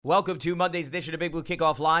Welcome to Monday's edition of Big Blue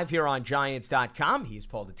Kickoff Live here on Giants.com. He's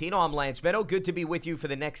Paul Dottino. I'm Lance Meadow. Good to be with you for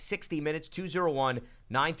the next 60 minutes.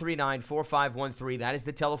 201-939-4513. That is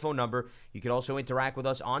the telephone number. You can also interact with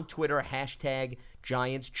us on Twitter, hashtag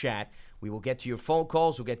GiantsChat. We will get to your phone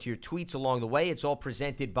calls. We'll get to your tweets along the way. It's all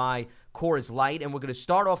presented by Coors Light. And we're going to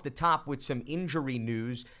start off the top with some injury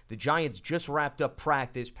news. The Giants just wrapped up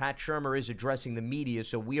practice. Pat Shurmur is addressing the media,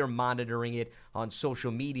 so we are monitoring it on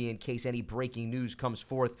social media in case any breaking news comes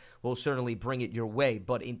forth. We'll certainly bring it your way.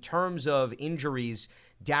 But in terms of injuries,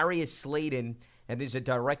 Darius Slayton, and there's a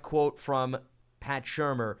direct quote from Pat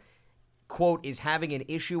Shurmur, quote, is having an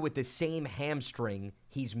issue with the same hamstring.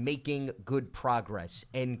 He's making good progress,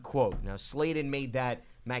 end quote. Now, Slayton made that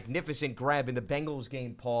magnificent grab in the Bengals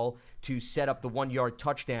game, Paul, to set up the 1-yard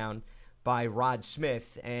touchdown by Rod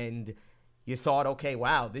Smith. And you thought, okay,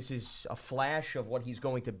 wow, this is a flash of what he's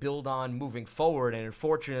going to build on moving forward. And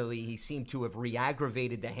unfortunately, he seemed to have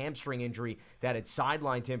re-aggravated the hamstring injury that had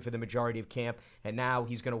sidelined him for the majority of camp. And now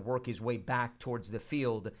he's going to work his way back towards the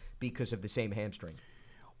field because of the same hamstring.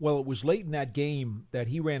 Well, it was late in that game that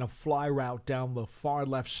he ran a fly route down the far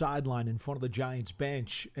left sideline in front of the Giants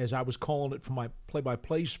bench as I was calling it from my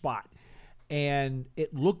play-by-play spot. And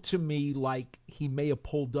it looked to me like he may have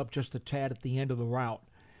pulled up just a tad at the end of the route.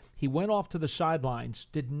 He went off to the sidelines,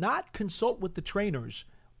 did not consult with the trainers,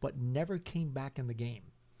 but never came back in the game.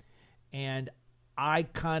 And I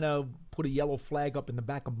kind of put a yellow flag up in the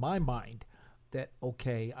back of my mind that,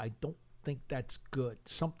 okay, I don't think that's good.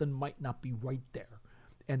 Something might not be right there.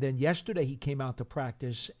 And then yesterday he came out to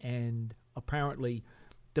practice and apparently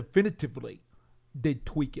definitively did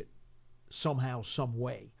tweak it somehow, some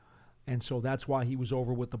way. And so that's why he was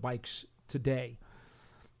over with the bikes today.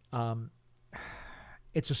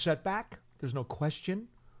 It's a setback. There's no question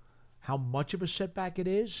how much of a setback it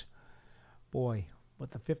is. Boy,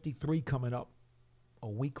 with the 53 coming up a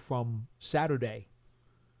week from Saturday.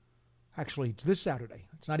 Actually, it's this Saturday.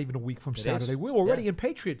 It's not even a week from Saturday. We're already in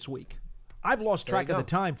Patriots week. I've lost track of the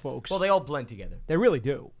time, folks. Well, they all blend together. They really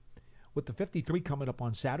do. With the 53 coming up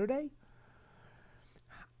on Saturday,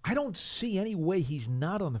 I don't see any way he's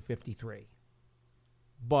not on the 53.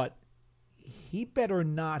 But he better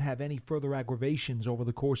not have any further aggravations over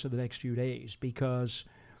the course of the next few days, because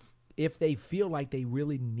if they feel like they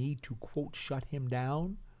really need to, quote, shut him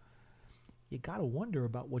down, you got to wonder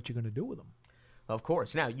about what you're going to do with him. Of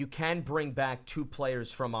course. Now, you can bring back 2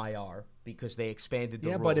 players from IR because they expanded the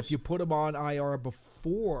rules. Yeah, but if you put him on IR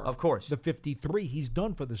before of course. the 53, he's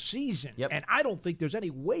done for the season. Yep. And I don't think there's any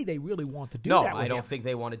way they really want to do that with him. No, I don't think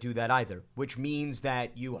they want to do that either, which means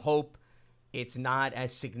that you hope it's not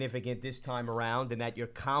as significant this time around and that you're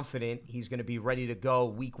confident he's going to be ready to go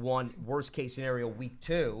week 1, worst case scenario week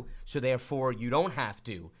 2, so therefore you don't have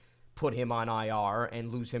to put him on IR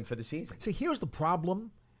and lose him for the season. See, here's the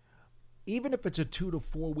problem. Even if it's a 2 to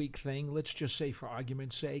 4 week thing, let's just say for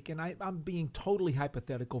argument's sake, and I'm being totally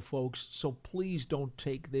hypothetical, folks, so please don't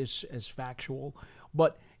take this as factual,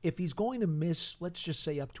 but if he's going to miss, let's just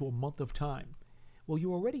say up to a month of time, well,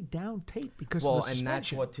 you're already down tape because of the suspension. And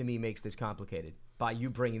that's what, to me, makes this complicated, by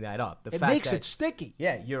you bringing that up. It makes it sticky.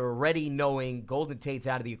 Yeah, you're already knowing Golden Tate's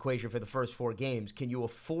out of the equation for the first 4 games. Can you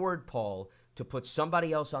afford, Paul, to put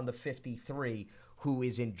somebody else on the 53 who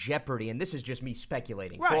is in jeopardy? And this is just me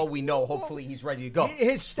speculating. Right. For all we know, hopefully he's ready to go.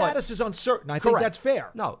 His status is uncertain. I think that's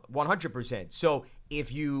fair. No, 100%. So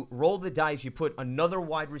if you roll the dice, you put another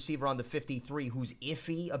wide receiver on the 53 who's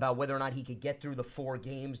iffy about whether or not he could get through the 4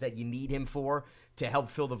 games that you need him for to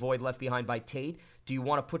help fill the void left behind by Tate. Do you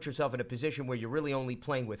want to put yourself in a position where you're really only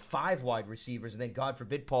playing with 5 wide receivers and then, God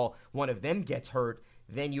forbid, Paul, one of them gets hurt,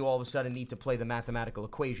 then you all of a sudden need to play the mathematical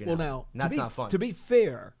equation out. Now, and that's not fun. To be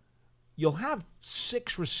fair, you'll have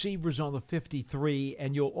 6 receivers on the 53,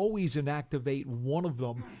 and you'll always inactivate one of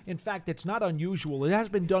them. In fact, it's not unusual. It has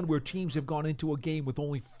been done where teams have gone into a game with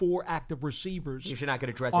only 4 active receivers. You're not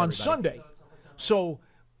going to dress on everybody. Sunday. So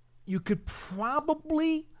you could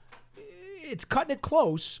probably, it's cutting it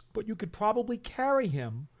close, but you could probably carry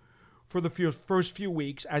him for the first few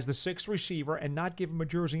weeks as the 6th receiver and not give him a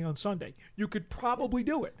jersey on Sunday. You could probably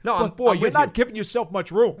do it. No, but boy, you're not you. giving yourself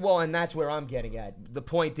much room. Well, and that's where I'm getting at. The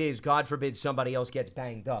point is, God forbid somebody else gets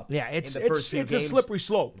banged up. Yeah, it's games, a slippery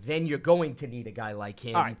slope. Then you're going to need a guy like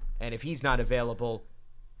him. All right. And if he's not available,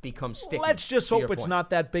 becomes sticky. Let's just hope it's not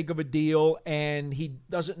that big of a deal, and he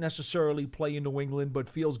doesn't necessarily play in New England, but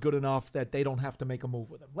feels good enough that they don't have to make a move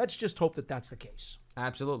with him. Let's just hope that that's the case.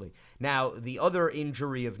 Absolutely. Now, the other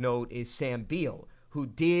injury of note is Sam Beal, who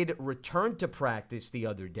did return to practice the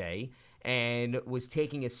other day and was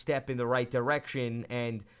taking a step in the right direction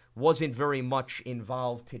and wasn't very much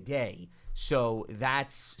involved today. So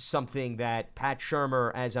that's something that Pat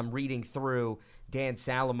Shurmur, as I'm reading through Dan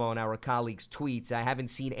Salamone, our colleague's tweets, I haven't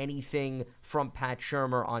seen anything from Pat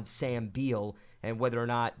Shurmur on Sam Beal and whether or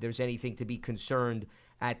not there's anything to be concerned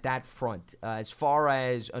at that front. As far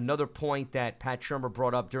as another point that Pat Shurmur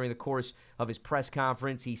brought up during the course of his press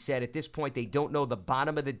conference, he said at this point they don't know the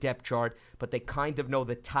bottom of the depth chart, but they kind of know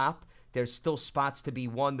the top. There's still spots to be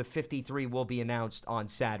won. The 53 will be announced on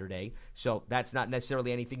Saturday. So that's not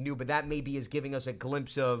necessarily anything new, but that maybe is giving us a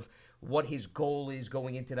glimpse of what his goal is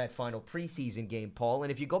going into that final preseason game, Paul.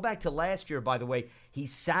 And if you go back to last year, by the way, he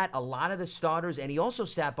sat a lot of the starters, and he also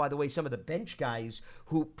sat, by the way, some of the bench guys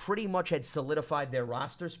who pretty much had solidified their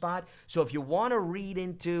roster spot. So if you want to read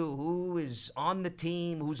into who is on the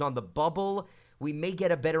team, who's on the bubble, we may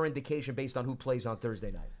get a better indication based on who plays on Thursday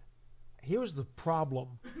night. Here's the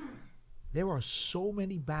problem. There are so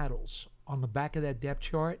many battles on the back of that depth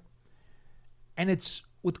chart, and it's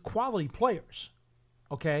with quality players,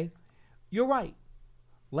 okay? You're right.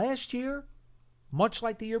 Last year, much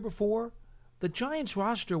like the year before, the Giants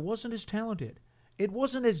roster wasn't as talented. It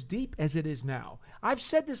wasn't as deep as it is now. I've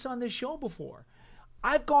said this on this show before.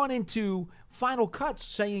 I've gone into final cuts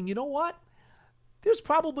saying, you know what? There's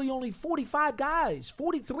probably only 45 guys,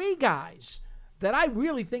 43 guys that I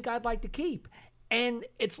really think I'd like to keep. And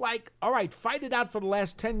it's like, all right, fight it out for the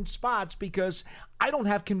last 10 spots because I don't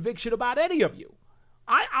have conviction about any of you.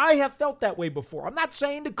 I have felt that way before. I'm not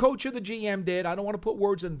saying the coach or the GM did. I don't want to put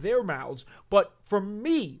words in their mouths. But for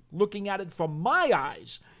me, looking at it from my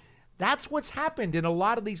eyes, that's what's happened in a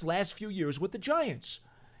lot of these last few years with the Giants.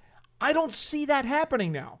 I don't see that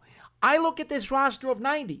happening now. I look at this roster of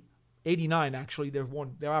 90, 89 actually. They're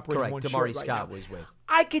operating Correct. one Damari short right Scott now. was with.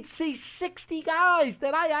 I could see 60 guys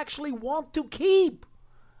that I actually want to keep.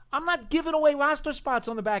 I'm not giving away roster spots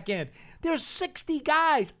on the back end. There's 60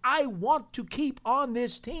 guys I want to keep on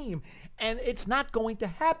this team, and it's not going to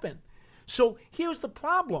happen. So here's the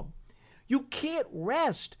problem. You can't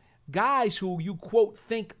rest guys who you, quote,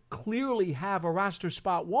 think clearly have a roster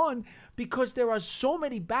spot won because there are so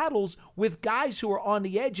many battles with guys who are on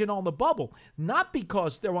the edge and on the bubble. Not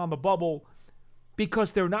because they're on the bubble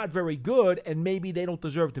because they're not very good and maybe they don't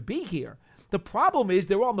deserve to be here. The problem is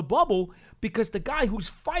they're on the bubble because the guy who's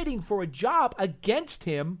fighting for a job against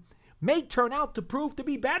him may turn out to prove to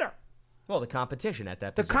be better. Well, the competition at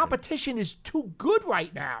that The position. competition is too good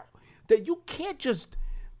right now that you can't just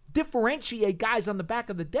differentiate guys on the back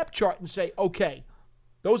of the depth chart and say, okay,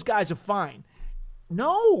 those guys are fine.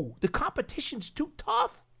 No, the competition's too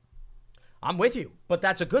tough. I'm with you, but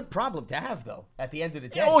that's a good problem to have, though, at the end of the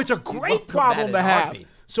day. Oh, it's a great problem to have.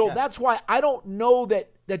 So Yeah. that's why I don't know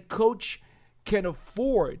that Coach can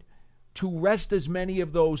afford to rest as many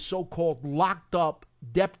of those so-called locked-up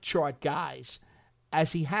depth chart guys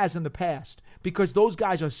as he has in the past, because those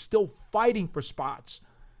guys are still fighting for spots.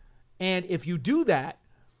 And if you do that,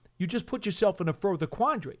 you just put yourself in a further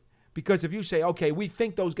quandary. Because if you say, okay, we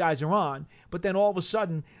think those guys are on, but then all of a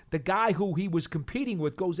sudden the guy who he was competing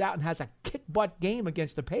with goes out and has a kick-butt game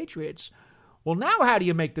against the Patriots, well, now how do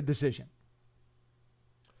you make the decision?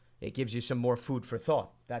 It gives you some more food for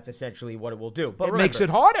thought. That's essentially what it will do. But It remember, makes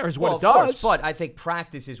it harder is what well, it does. Of course, but I think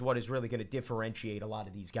practice is what is really going to differentiate a lot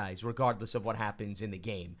of these guys, regardless of what happens in the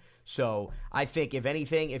game. So I think, if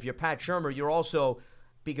anything, if you're Pat Shurmur, you're also,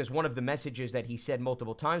 because one of the messages that he said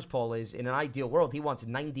multiple times, Paul, is in an ideal world, he wants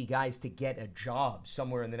 90 guys to get a job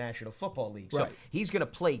somewhere in the National Football League. So Right. he's going to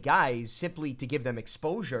play guys simply to give them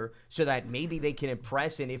exposure so that maybe they can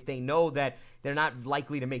impress. And if they know that they're not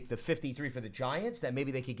likely to make the 53 for the Giants, that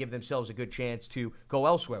maybe they could give themselves a good chance to go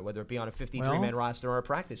elsewhere, whether it be on a 53-man roster or a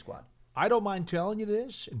practice squad. I don't mind telling you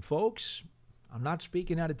this, and folks, I'm not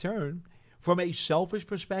speaking out of turn. From a selfish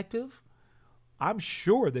perspective, I'm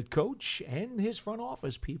sure that Coach and his front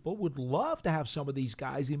office people would love to have some of these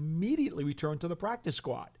guys immediately return to the practice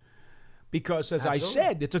squad. Because, as Absolutely. I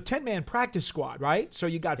said, it's a 10-man practice squad, right? So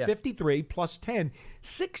you got 53 plus 10,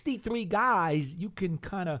 63 guys you can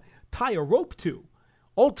kind of tie a rope to.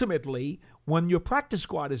 Ultimately, when your practice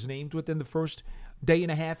squad is named within the first day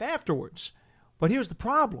and a half afterwards. But here's the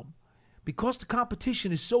problem. Because the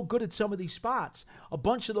competition is so good at some of these spots, a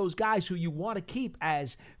bunch of those guys who you want to keep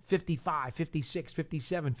as 55, 56,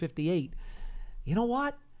 57, 58, you know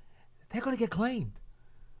what? They're going to get claimed.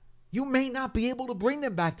 You may not be able to bring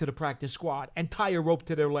them back to the practice squad and tie a rope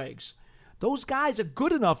to their legs. Those guys are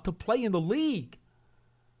good enough to play in the league.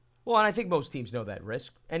 Well, and I think most teams know that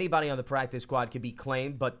risk. Anybody on the practice squad can be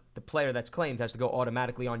claimed, but the player that's claimed has to go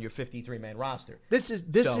automatically on your 53-man roster. This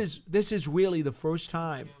is really the first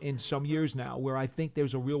time in some years now where I think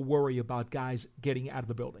there's a real worry about guys getting out of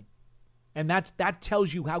the building. And that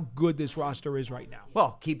tells you how good this roster is right now.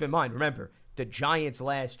 Well, keep in mind, remember, the Giants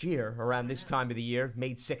last year, around this time of the year,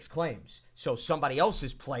 made 6 claims. So somebody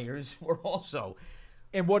else's players were also.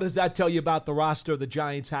 And what does that tell you about the roster the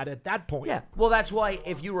Giants had at that point? Yeah, well, that's why,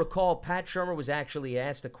 if you recall, Pat Shurmur was actually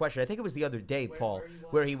asked a question. I think it was the other day, Paul,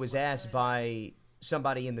 where he was asked by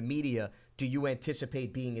somebody in the media, do you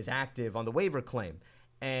anticipate being as active on the waiver claim?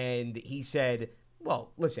 And he said,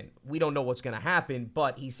 well, listen, we don't know what's going to happen,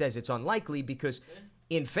 but he says it's unlikely because,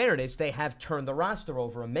 in fairness, they have turned the roster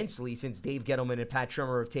over immensely since Dave Gettleman and Pat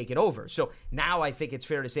Shurmur have taken over. So now I think it's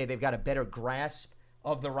fair to say they've got a better grasp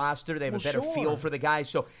of the roster. They have a better feel for the guys.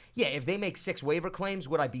 So, yeah, if they make 6 waiver claims,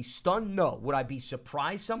 would I be stunned? No. Would I be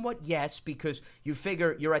surprised somewhat? Yes, because you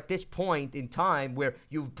figure you're at this point in time where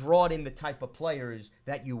you've brought in the type of players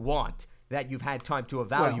that you want, that you've had time to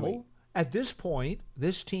evaluate. Well, at this point,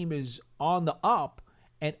 this team is on the up,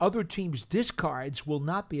 and other teams' discards will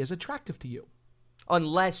not be as attractive to you.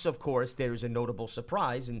 Unless, of course, there's a notable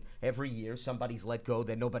surprise, and every year somebody's let go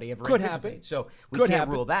that nobody ever Could anticipated. happen. So we Could can't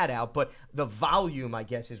happen. rule that out. But the volume, I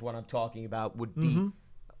guess, is what I'm talking about, would be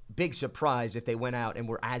big surprise if they went out and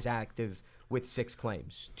were as active with 6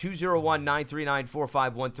 claims.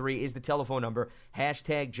 201-939-4513 is the telephone number.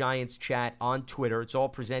 Hashtag Giants Chat on Twitter. It's all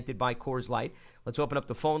presented by Coors Light. Let's open up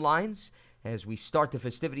the phone lines as we start the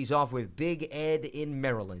festivities off with Big Ed in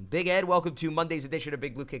Maryland. Big Ed, welcome to Monday's edition of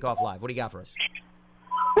Big Blue Kickoff Live. What do you got for us?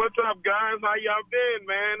 What's up, guys? How y'all been,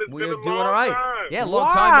 man? It's We're been a doing long all right. time. Yeah, long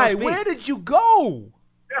Why? time no speak. Where did you go?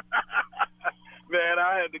 Man,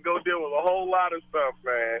 I had to go deal with a whole lot of stuff,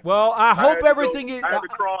 man. Well, I hope everything is. I had to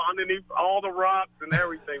crawl underneath all the rocks and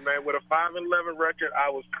everything, man. With a 5-11 record, I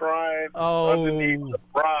was crying underneath the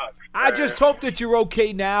rocks. I man. just hope that you're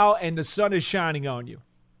okay now and the sun is shining on you.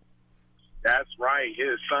 That's right. It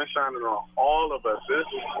is sun shining on all of us. This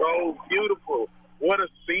is so beautiful. What a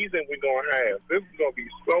season we're going to have. This is going to be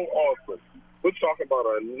so awesome. We're talking about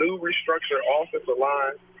a new restructured offensive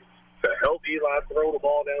line to help Eli throw the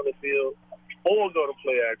ball down the field or go to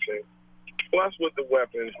play action. Plus, with the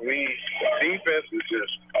weapons, defense is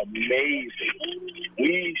just amazing.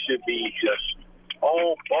 We should be just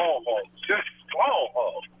all ball hogs, just ball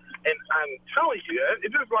hogs. And I'm telling you,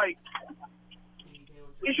 it's just like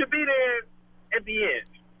we should be there at the end.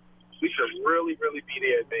 We should really, really be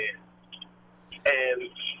there at the end. And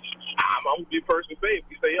I'm going to be the person to say, if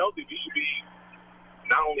we stay healthy, we should be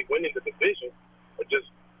not only winning the division, but just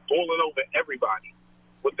pulling over everybody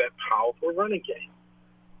with that powerful running game.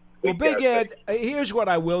 Well, Big Ed, here's what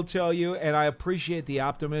I will tell you, and I appreciate the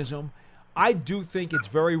optimism. I do think it's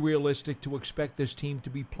very realistic to expect this team to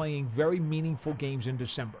be playing very meaningful games in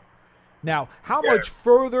December. Now, how much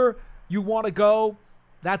further you want to go,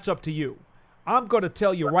 that's up to you. I'm going to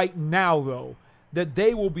tell you right now, though, that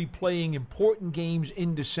they will be playing important games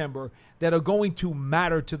in December that are going to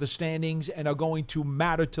matter to the standings and are going to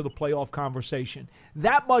matter to the playoff conversation.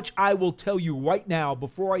 That much I will tell you right now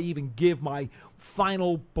before I even give my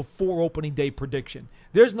final before opening day prediction.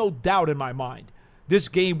 There's no doubt in my mind this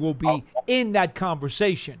game will be in that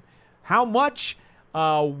conversation. How much?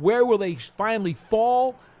 Where will they finally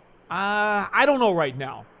fall? I don't know right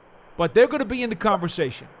now. But they're going to be in the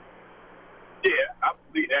conversation. Yeah, I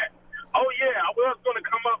believe that. Oh, yeah, I was going to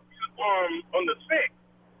come up on the 6th,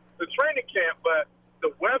 the training camp, but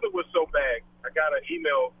the weather was so bad. I got an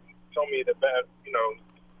email telling me that,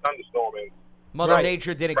 thunderstorming. Mother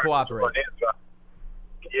Nature didn't cooperate.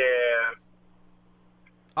 Yeah.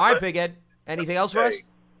 All right, Big Ed. Anything else for us?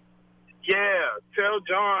 Yeah, tell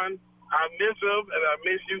John I miss him, and I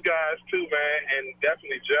miss you guys too, man, and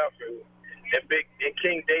definitely Jeff and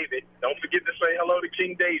King David. Don't forget to say hello to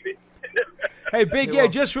King David. Hey, Big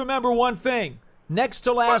Ed, just remember one thing. Next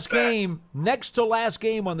to last game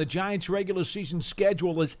on the Giants' regular season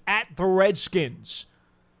schedule is at the Redskins.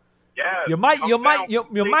 Yes. You might.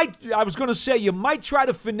 I was going to say you might try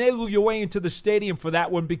to finagle your way into the stadium for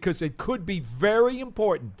that one because it could be very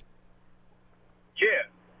important. Yeah,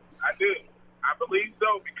 I do. I believe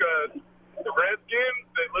so because the Redskins,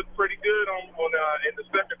 they look pretty good on in the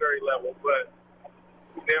secondary level, but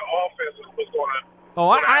their offense was going to. Oh,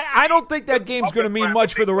 I don't think that game's going to mean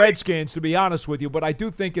much for the Redskins, to be honest with you, but I do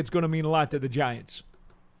think it's going to mean a lot to the Giants.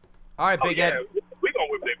 All right, Big Ed. We're going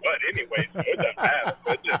to whip their butt anyway, so it doesn't matter.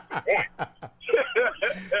 That's just the point.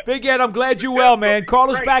 Big Ed, I'm glad you're well, man.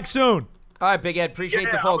 Call us back soon. All right, Big Ed. Appreciate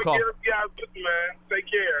the phone call. Yeah, man. Take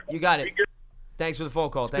care. You got it. Thanks for the phone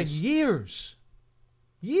call. Thanks. It's been years.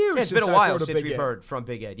 It's been a while since we've heard from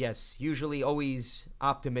Big Ed. Yes, usually always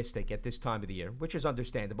optimistic at this time of the year, which is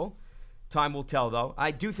understandable. Time will tell, though.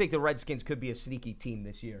 I do think the Redskins could be a sneaky team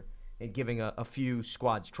this year in giving a few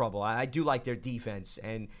squads trouble. I do like their defense,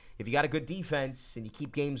 and if you got a good defense and you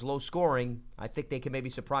keep games low scoring, I think they can maybe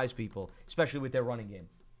surprise people, especially with their running game.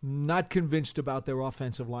 Not convinced about their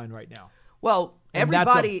offensive line right now. Well, And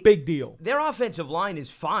everybody, that's a big deal. their offensive line is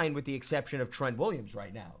fine with the exception of Trent Williams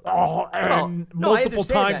right now. Oh, and no, I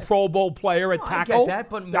multiple-time understand that. Pro Bowl player at No, I tackle. get that,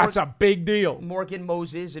 but that's a big deal. Morgan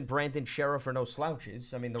Moses and Brandon Sheriff are no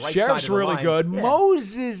slouches. I mean, the right Sheriff's side of the really line, good. yeah.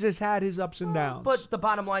 Moses has had his ups and downs. But the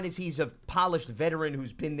bottom line is he's a polished veteran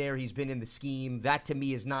who's been there. He's been in the scheme. That, to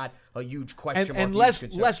me, is not a huge question mark. and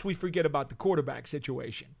lest we forget about the quarterback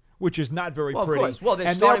situation, which is not very Well, of pretty. course. Well, they're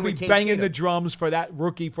and starting they'll with be Case banging Keenum. the drums for that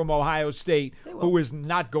rookie from Ohio State who is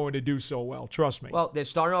not going to do so well. Trust me. Well, they're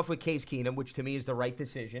starting off with Case Keenum, which to me is the right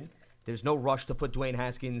decision. There's no rush to put Dwayne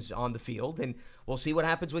Haskins on the field, and we'll see what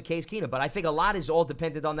happens with Case Keenum. But I think a lot is all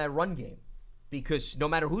dependent on that run game, because no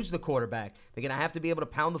matter who's the quarterback, they're going to have to be able to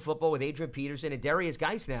pound the football with Adrian Peterson, and Darius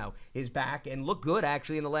Geis now is back and looked good,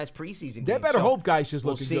 actually, in the last preseason they game. better So hope Geis is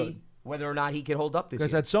we'll looking see good. whether or not he can hold up this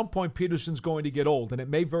Because year. at some point, Peterson's going to get old, and it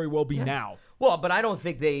may very well be now. Well, but I don't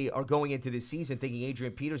think they are going into this season thinking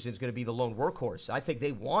Adrian Peterson's going to be the lone workhorse. I think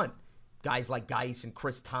they want guys like Geis and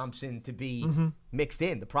Chris Thompson to be mixed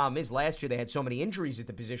in. The problem is last year they had so many injuries at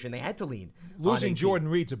the position they had to lean on Losing AD. Jordan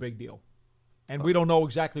Reed's a big deal. And we don't know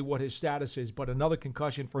exactly what his status is, but another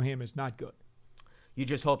concussion for him is not good. You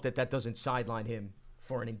just hope that doesn't sideline him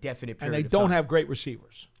for an indefinite And period they of don't time. have great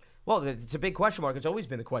receivers. Well, it's a big question mark. It's always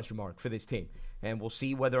been the question mark for this team. And we'll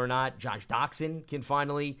see whether or not Josh Doxson can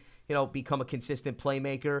finally, become a consistent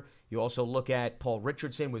playmaker. You also look at Paul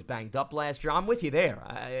Richardson was banged up last year. I'm with you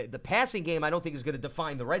there. The passing game I don't think is going to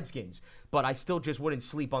define the Redskins, but I still just wouldn't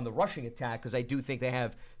sleep on the rushing attack because I do think they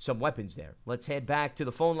have some weapons there. Let's head back to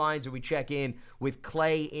the phone lines and we check in with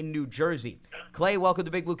Clay in New Jersey. Clay, welcome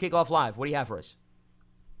to Big Blue Kickoff Live. What do you have for us?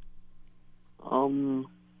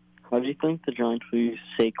 How do you think the Giants will use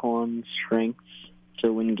Saquon's strengths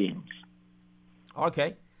to win games?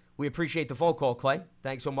 Okay. We appreciate the phone call, Clay.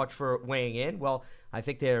 Thanks so much for weighing in. Well, I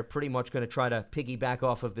think they're pretty much going to try to piggyback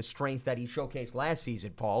off of the strength that he showcased last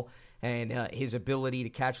season, Paul, and his ability to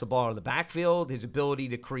catch the ball in the backfield, his ability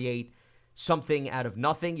to create something out of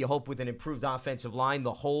nothing. You hope with an improved offensive line,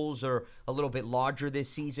 the holes are a little bit larger this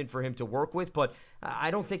season for him to work with, but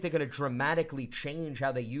I don't think they're going to dramatically change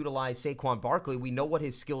how they utilize Saquon Barkley. We know what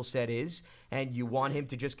his skill set is, and you want him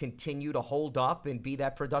to just continue to hold up and be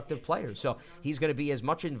that productive player. So he's going to be as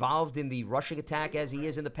much involved in the rushing attack as he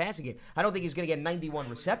is in the passing game. I don't think he's going to get 91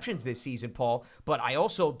 receptions this season, Paul, but I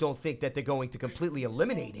also don't think that they're going to completely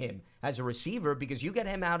eliminate him as a receiver, because you get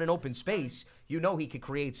him out in open space, you know he could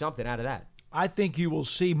create something out of that. I think you will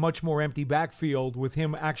see much more empty backfield with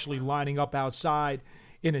him actually lining up outside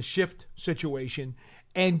in a shift situation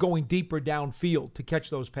and going deeper downfield to catch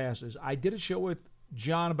those passes. I did a show with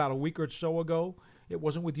John about a week or so ago. It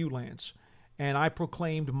wasn't with you, Lance. And I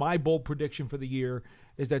proclaimed my bold prediction for the year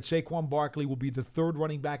is that Saquon Barkley will be the third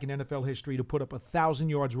running back in NFL history to put up 1,000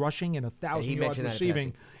 yards rushing and 1,000 yards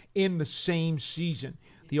receiving in the same season.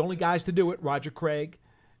 The only guys to do it, Roger Craig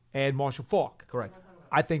and Marshall Faulk. Correct.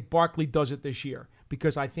 I think Barkley does it this year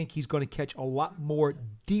because I think he's going to catch a lot more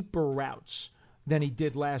deeper routes than he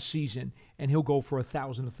did last season, and he'll go for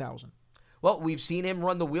 1,000. Well, we've seen him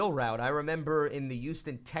run the wheel route. I remember in the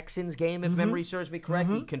Houston Texans game, if memory serves me correct,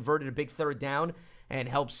 he converted a big third down and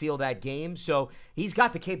helped seal that game. So he's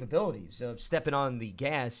got the capabilities of stepping on the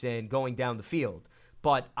gas and going down the field.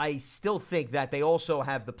 But I still think that they also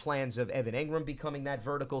have the plans of Evan Engram becoming that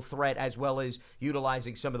vertical threat as well as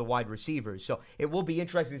utilizing some of the wide receivers. So it will be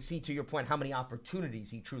interesting to see, to your point, how many opportunities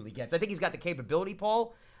he truly gets. I think he's got the capability,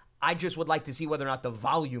 Paul. I just would like to see whether or not the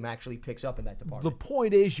volume actually picks up in that department. The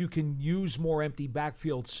point is you can use more empty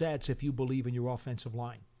backfield sets if you believe in your offensive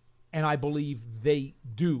line. And I believe they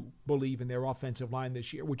do believe in their offensive line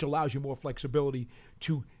this year, which allows you more flexibility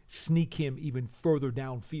to sneak him even further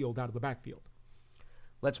downfield out of the backfield.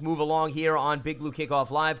 Let's move along here on Big Blue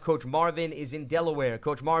Kickoff Live. Coach Marvin is in Delaware.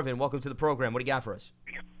 Coach Marvin, welcome to the program. What do you got for us?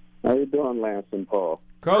 How you doing, Lance and Paul?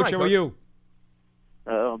 Coach, right, how Coach. are you?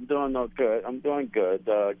 I'm doing good. I'm doing good.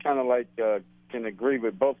 Kind of can agree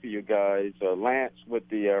with both of you guys. Lance with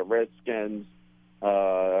the Redskins.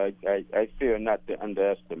 I fear not to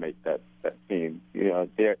underestimate that team.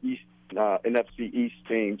 They're NFC East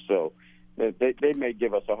team, so they may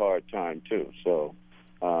give us a hard time too. So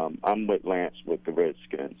I'm with Lance with the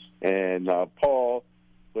Redskins, and Paul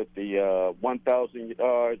with the 1,000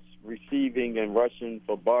 yards receiving and rushing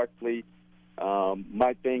for Barkley.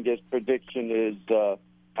 My prediction is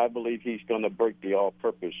I believe he's going to break the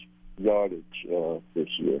all-purpose yardage this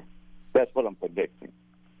year. That's what I'm predicting.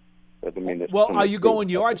 Doesn't mean there's Well, too are much you going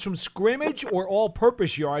speed. yards from scrimmage or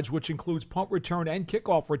all-purpose yards, which includes punt return and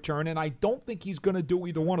kickoff return? And I don't think he's going to do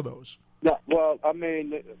either one of those. No, I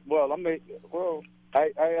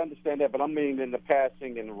understand that, but I mean in the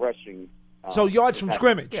passing and the rushing. So yards from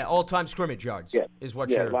scrimmage. Yeah, all-time scrimmage yards is what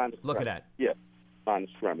you're line of looking scrimmage. at. Yeah, line of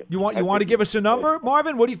scrimmage. You want I to think give us a number,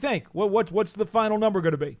 Marvin? What do you think? What's the final number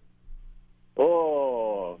going to be?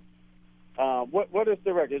 What is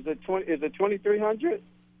the record? Is it 2,300?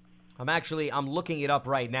 I'm looking it up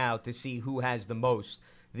right now to see who has the most.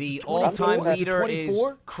 The all-time 24? Is it leader is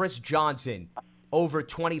 24? Chris Johnson, over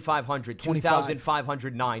 2,500,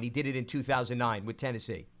 2,509. He did it in 2009 with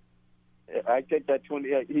Tennessee. I think that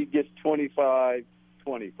he gets 25.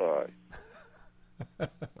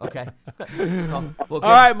 Okay. All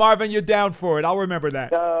right, Marvin, you're down for it. I'll remember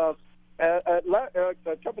that.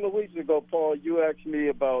 A couple of weeks ago, Paul, you asked me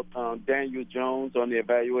about Daniel Jones on the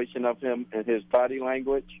evaluation of him and his body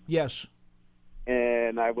language. Yes.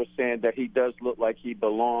 And I was saying that he does look like he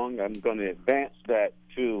belongs. I'm going to advance that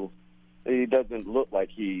to he doesn't look like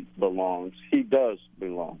he belongs. He does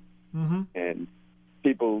belong. Mm-hmm. And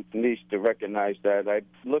people need to recognize that. I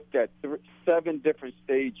looked at 7 different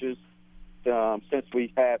stages since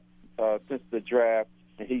the draft,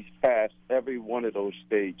 and he's passed every one of those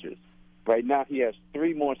stages. Right now, he has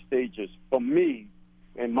 3 more stages for me,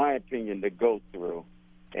 in my opinion, to go through.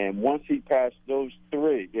 And once he passed those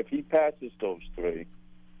 3, if he passes those 3,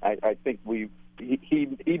 I think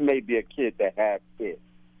he may be a kid that has it.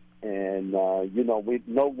 And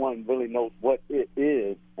no one really knows what it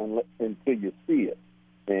is until you see it.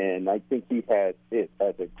 And I think he has it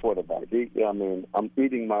as a quarterback. I'm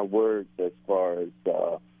eating my words as far as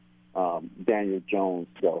Daniel Jones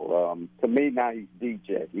go. To me, now he's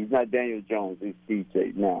DJ. He's not Daniel Jones. He's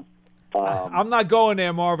DJ now. I'm not going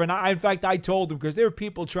there, Marvin. In fact, I told him because there are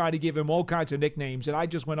people trying to give him all kinds of nicknames, and I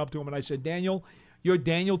just went up to him and I said, Daniel, you're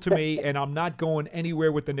Daniel to me, and I'm not going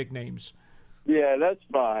anywhere with the nicknames. Yeah, that's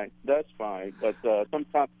fine. That's fine. But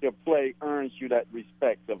sometimes your play earns you that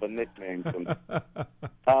respect of a nickname.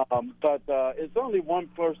 But it's only one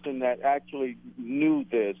person that actually knew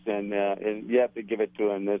this, and you have to give it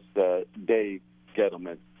to him. This Dave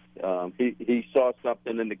Gettleman. He saw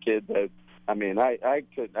something in the kid that I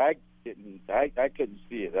couldn't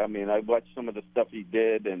see it. I watched some of the stuff he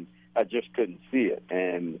did, and I just couldn't see it.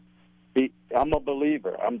 And I'm a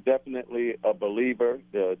believer. I'm definitely a believer.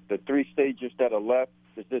 The 3 stages that are left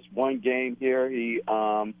is this one game here.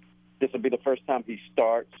 This will be the first time he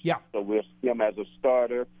starts. Yeah. So we'll see him as a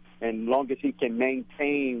starter. And as long as he can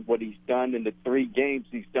maintain what he's done in the 3 games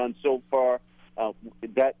he's done so far,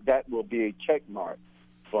 that will be a check mark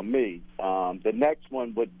for me. The next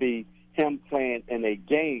one would be him playing in a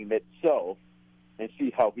game itself and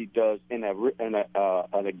see how he does in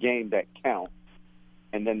a game that counts.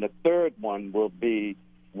 And then the third one will be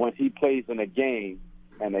when he plays in a game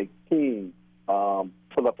and a team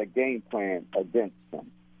pull up a game plan against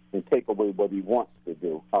him and take away what he wants to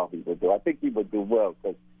do, how he would do. I think he would do well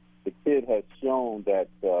because the kid has shown that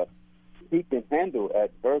he can handle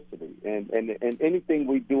adversity. And anything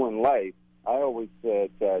we do in life, I always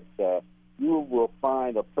said that you will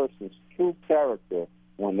find a person's true character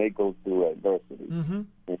when they go through adversity. Mm-hmm.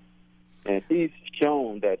 And he's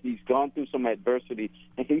shown that he's gone through some adversity,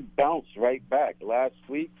 and he bounced right back. Last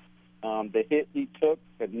week, the hit he took,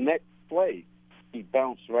 the next play, he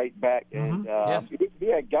bounced right back. Mm-hmm. And he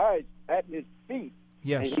had guys at his feet,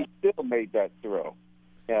 Yes. and he still made that throw.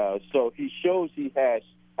 So he shows he has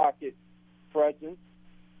pocket presence.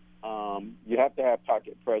 You have to have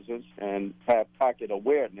pocket presence and have pocket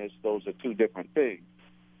awareness. Those are 2 different things.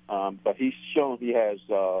 But he's shown he has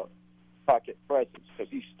pocket presence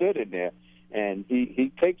because he stood in there and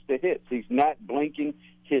he takes the hits. He's not blinking.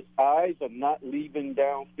 His eyes are not leaving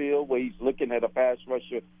downfield where he's looking at a pass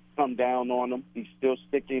rusher come down on him. He's still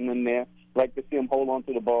sticking in there. Like to see him hold on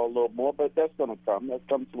to the ball a little more, but that's going to come. That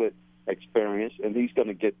comes with experience, and he's going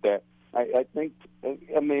to get that. I think,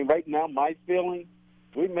 right now, my feeling,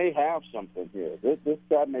 we may have something here. This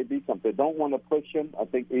guy may be something. Don't want to push him. I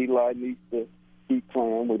think Eli needs to keep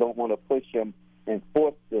playing. We don't want to push him and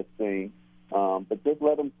force this thing, but just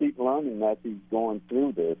let him keep learning as he's going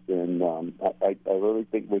through this, and I really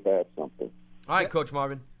think we have something. All right, Coach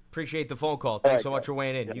Marvin. Appreciate the phone call. Thanks so much for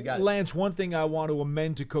weighing in. You got it. Lance, one thing I want to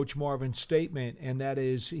amend to Coach Marvin's statement, and that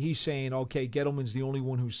is he's saying, okay, Gettleman's the only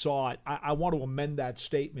one who saw it. I want to amend that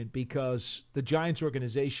statement because the Giants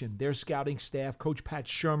organization, their scouting staff, Coach Pat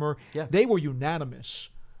Shurmur, they were unanimous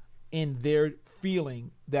in their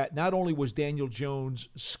feeling that not only was Daniel Jones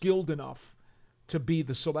skilled enough to be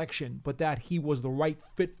the selection, but that he was the right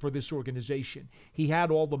fit for this organization. He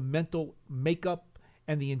had all the mental makeup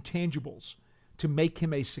and the intangibles to make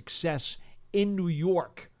him a success in New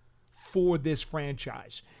York for this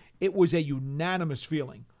franchise. It was a unanimous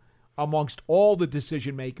feeling amongst all the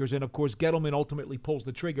decision makers, and of course Gettleman ultimately pulls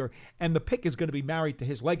the trigger, and the pick is going to be married to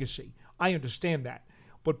his legacy. I understand that.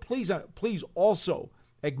 But please also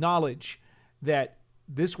acknowledge that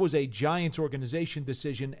this was a Giants organization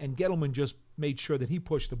decision, and Gettleman just made sure that he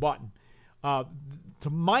pushed the button. To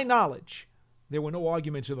my knowledge, there were no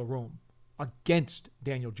arguments in the room against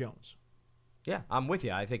Daniel Jones. Yeah, I'm with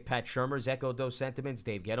you. I think Pat Shurmur's echoed those sentiments.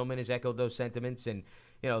 Dave Gettleman has echoed those sentiments. And,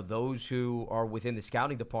 those who are within the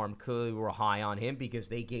scouting department clearly were high on him because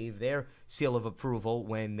they gave their seal of approval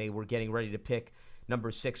when they were getting ready to pick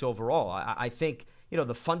number 6 overall. I think,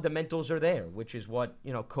 the fundamentals are there, which is what,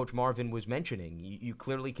 Coach Marvin was mentioning. You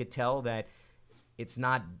clearly could tell that it's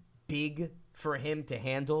not big for him to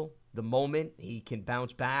handle the moment. He can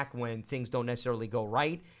bounce back when things don't necessarily go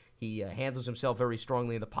right. He handles himself very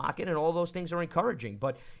strongly in the pocket, and all those things are encouraging.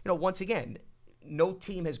 But, once again, no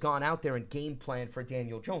team has gone out there and game plan for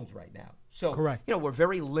Daniel Jones right now. So, correct. We're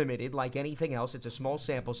very limited like anything else. It's a small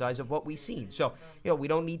sample size of what we've seen. So, we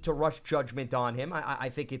don't need to rush judgment on him. I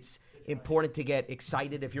think it's important to get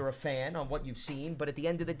excited if you're a fan on what you've seen. But at the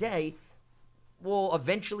end of the day, we'll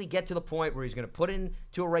eventually get to the point where he's going to put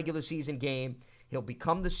into a regular season game. He'll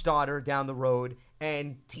become the starter down the road,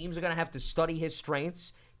 and teams are going to have to study his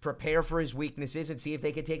strengths, prepare for his weaknesses, and see if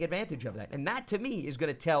they can take advantage of that. And that, to me, is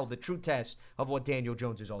going to tell the true test of what Daniel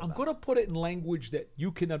Jones is all about. I'm going to put it in language that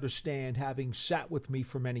you can understand, having sat with me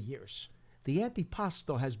for many years. The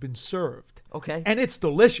antipasto has been served. Okay. And it's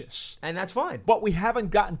delicious. And that's fine. But we haven't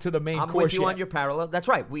gotten to the main course I'm with you yet. on your parallel. That's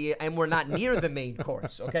right. We're not near the main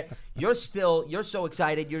course, okay? You're so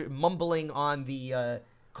excited. You're mumbling on the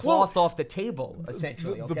cloth off the table,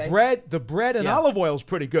 essentially, okay? The bread and olive oil is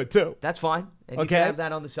pretty good, too. That's fine. And you can have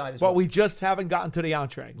that on the side as well. But we just haven't gotten to the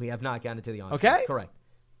entree. We have not gotten to the entree. Okay. Correct.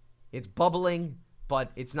 It's bubbling, but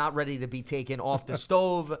it's not ready to be taken off the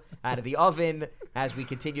stove, out of the oven, as we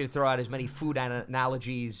continue to throw out as many food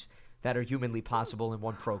analogies that are humanly possible in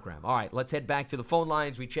one program. All right, let's head back to the phone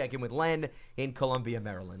lines. We check in with Len in Columbia,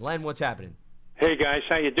 Maryland. Len, what's happening? Hey guys,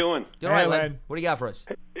 how you doing? Doing all right, Len. What do you got for us?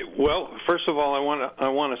 Well, first of all, I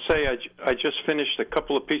want to say I just finished a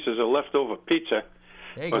couple of pieces of leftover pizza.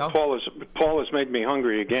 There you go. Paul has made me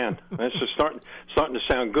hungry again. This is starting to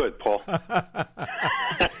sound good, Paul.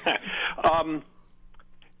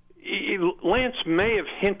 Lance may have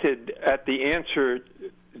hinted at the answer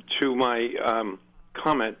to my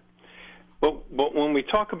comment, but when we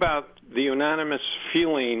talk about the unanimous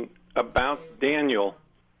feeling about Daniel,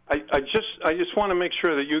 I just want to make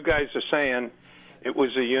sure that you guys are saying it was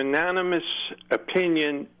a unanimous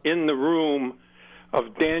opinion in the room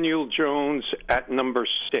of Daniel Jones at number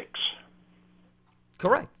 6.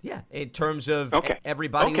 Correct. Yeah. In terms of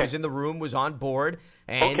everybody who was in the room was on board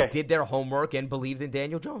and did their homework and believed in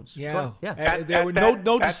Daniel Jones. Yeah. There were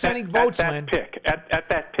no dissenting votes, Len. At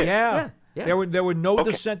that pick. Yeah. There were no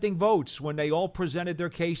dissenting votes when they all presented their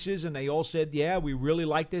cases and they all said, yeah, we really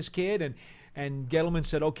like this kid. And Gettleman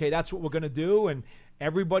said, okay, that's what we're going to do. And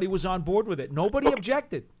everybody was on board with it. Nobody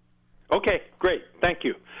objected. Okay, great. Thank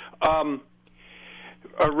you.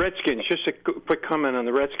 Redskins, just a quick comment on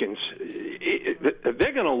the Redskins.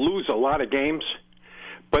 They're going to lose a lot of games,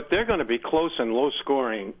 but they're going to be close and low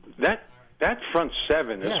scoring. That front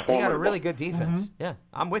seven is formidable. They got a really good defense. Mm-hmm. Yeah,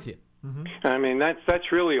 I'm with you. Mm-hmm. I mean,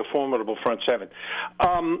 that's really a formidable front seven.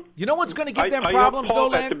 You know what's going to give them problems, though,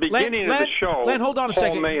 Len? At the beginning of the show, Len, hold on a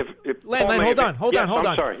second. Len, hold on.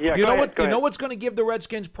 I'm sorry. Yeah, you know what's going to give the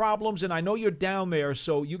Redskins problems, and I know you're down there,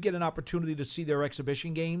 so you get an opportunity to see their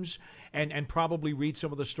exhibition games and probably read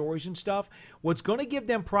some of the stories and stuff. What's going to give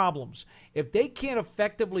them problems, if they can't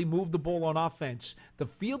effectively move the ball on offense, the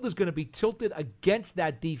field is going to be tilted against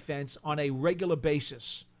that defense on a regular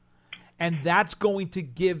basis. And that's going to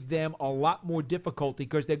give them a lot more difficulty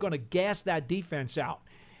because they're going to gas that defense out.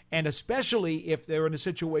 And especially if they're in a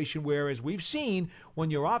situation where, as we've seen,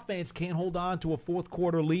 when your offense can't hold on to a fourth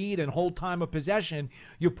quarter lead and hold time of possession,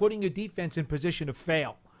 you're putting your defense in position to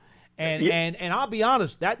fail. And I'll be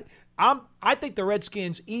honest, I think the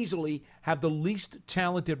Redskins easily have the least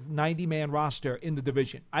talented 90-man roster in the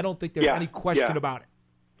division. I don't think there's any question about it.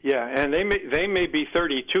 Yeah, and they may be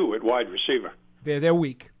 32 at wide receiver. They're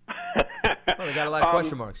weak. Well, they got a lot of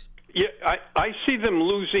question marks. Yeah, I see them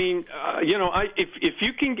losing. If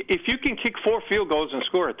you can kick 4 field goals and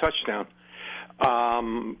score a touchdown,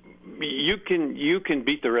 you can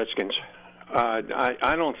beat the Redskins.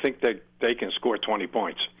 I don't think that they can score 20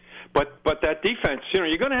 points. But that defense,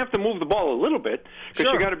 you're going to have to move the ball a little bit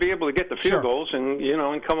because you got to be able to get the field goals and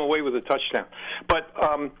and come away with a touchdown. But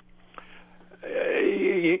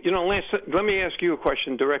Lance, let me ask you a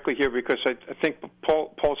question directly here because I think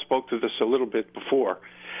Paul spoke to this a little bit before.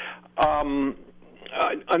 A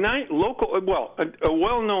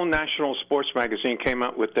well-known national sports magazine came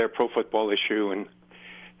out with their pro football issue, and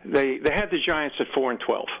they had the Giants at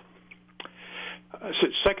 4-12. So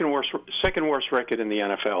second worst record in the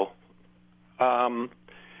NFL.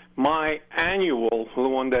 My annual, the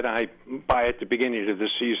one that I buy at the beginning of the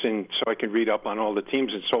season so I can read up on all the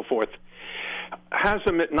teams and so forth, has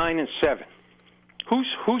them at 9-7.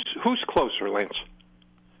 Who's closer, Lance?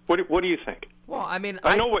 What do you think? Well, I mean,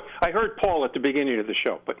 I heard Paul at the beginning of the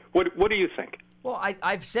show, but what do you think? Well,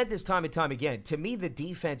 I've said this time and time again. To me, the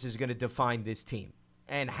defense is going to define this team.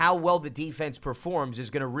 And how well the defense performs is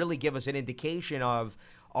going to really give us an indication of,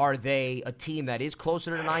 are they a team that is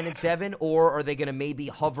closer to 9-7, or are they going to maybe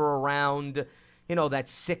hover around, that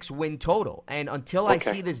 6-win total? And until I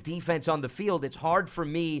see this defense on the field, it's hard for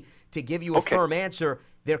me to give you a firm answer.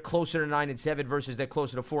 They're closer to 9-7 versus they're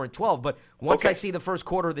closer to 4-12. But once I see the first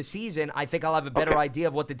quarter of the season, I think I'll have a better idea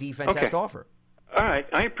of what the defense has to offer. All right,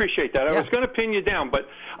 I appreciate that. I was going to pin you down, but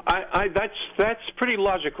that's pretty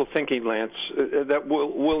logical thinking, Lance. That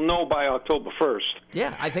we'll know by October 1st.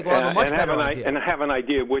 Yeah, I think we'll have a much better idea, and have an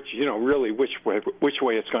idea which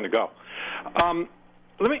way it's going to go.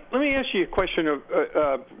 Let me ask you a question,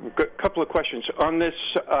 a couple of questions on this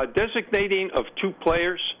designating of two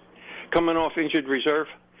players coming off injured reserve.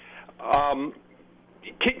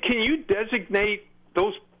 Can you designate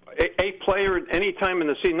those? A player at any time in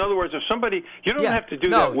the season. In other words, if somebody, you don't have to do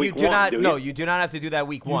that week one. No, you do not have to do that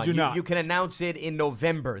week one. You do not. You can announce it in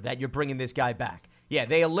November that you're bringing this guy back. Yeah,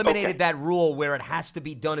 they eliminated that rule where it has to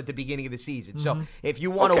be done at the beginning of the season. So if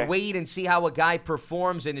you want to wait and see how a guy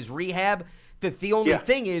performs in his rehab, the only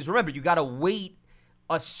thing is, remember, you got to wait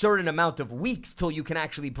a certain amount of weeks till you can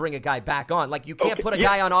actually bring a guy back on. Like, you can't put a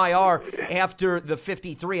guy on IR after the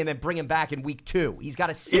 53 and then bring him back in week 2. He's got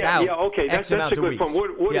to sit out X amount of weeks. That's a good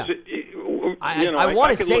point. What is it? I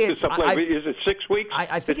want to say it's. Is it 6 weeks?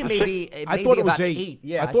 I think it may be. I thought it was about 8.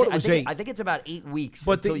 Yeah, I thought it was 8. I think it's about 8 weeks.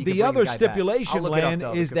 But the other stipulation, Len,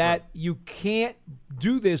 is that you can't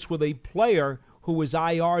do this with a player who was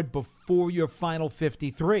IR'd before your final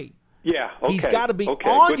 53. Yeah, okay. He's got to be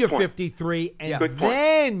on your 53, and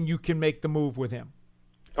then you can make the move with him.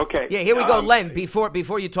 Okay. Yeah, here we go, Len. Before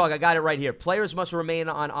you talk, I got it right here. Players must remain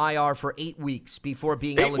on IR for 8 weeks before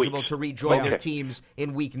being eligible to rejoin their teams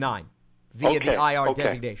in Week 9 via the IR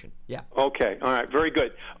designation. Yeah. Okay. All right. Very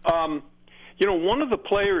good. One of the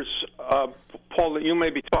players, Paul, that you may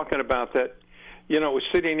be talking about that, was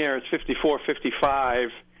sitting there at 54, 55,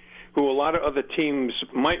 who a lot of other teams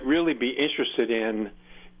might really be interested in,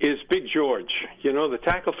 is Big George, the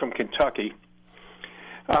tackle from Kentucky,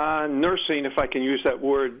 nursing, if I can use that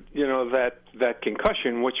word, that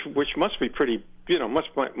concussion, which must be pretty,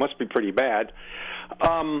 must be pretty bad.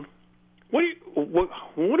 What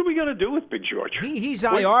are we going to do with Big George? He's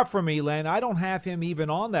IR for me, Len. I don't have him even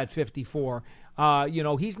on that 54.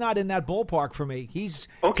 He's not in that ballpark for me.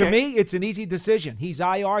 To me, it's an easy decision. He's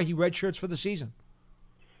IR. He redshirts for the season.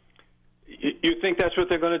 You think that's what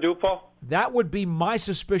they're going to do, Paul? That would be my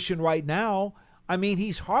suspicion right now. I mean,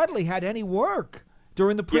 he's hardly had any work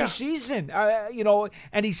during the preseason,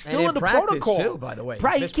 and he's still in the protocol. Too, by the way.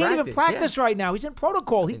 He can't even practice right now. He's in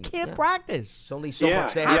protocol. He can't practice. It's only so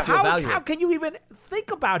much they have to evaluate. How can you even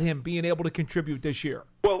think about him being able to contribute this year?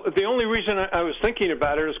 Well, the only reason I was thinking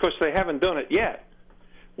about it is because they haven't done it yet.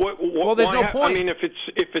 Well, there's no point. I mean, if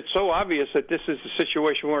it's so obvious that this is the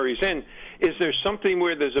situation where he's in, is there something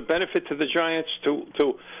where there's a benefit to the Giants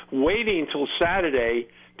to waiting until Saturday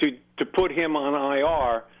to put him on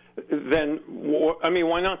IR? Then, I mean,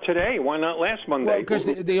 why not today? Why not last Monday? Because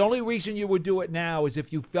the only reason you would do it now is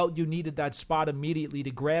if you felt you needed that spot immediately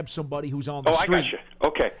to grab somebody who's on the street. I got you.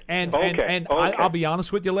 Okay. And I'll be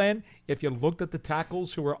honest with you, Len. If you looked at the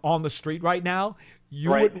tackles who are on the street right now,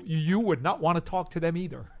 you would not want to talk to them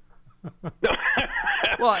either.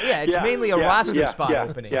 Well, it's mainly a roster spot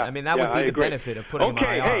opening. I mean, that would be the benefit of putting him on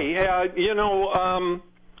IR.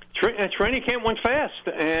 Hey, training camp went fast,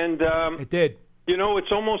 and it did.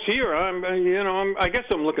 It's almost here. I guess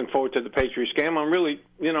I'm looking forward to the Patriots game. I'm really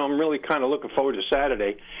kind of looking forward to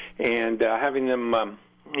Saturday and having them,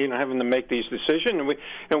 having them make these decisions,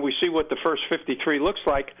 and we see what the first 53 looks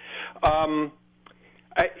like.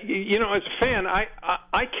 As a fan,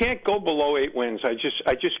 I can't go below 8 wins. I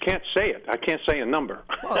just can't say it. I can't say a number.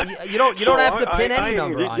 Well, you don't have to pin any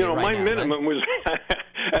number on it right my now, minimum was,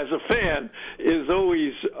 as a fan, is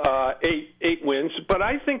always 8 wins. But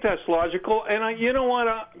I think that's logical. And you know what?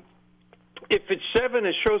 If it's 7,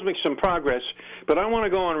 it shows me some progress. But I want to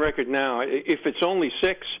go on record now. If it's only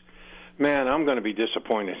 6, man, I'm going to be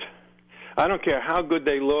disappointed. I don't care how good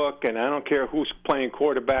they look, and I don't care who's playing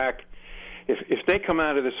quarterback. If they come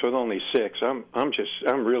out of this with only 6, I'm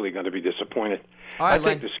really going to be disappointed. All right, I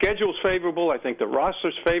think the schedule's favorable. I think the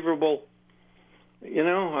roster's favorable.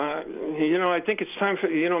 I think it's time for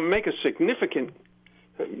make a significant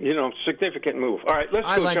move. All right, let's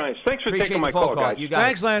go, Len. Giants. Thanks for Appreciate taking my the phone call, guys. You got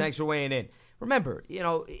Thanks, it. Len. Thanks for weighing in. Remember,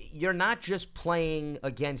 you're not just playing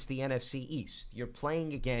against the NFC East. You're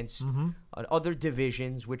playing against other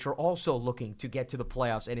divisions, which are also looking to get to the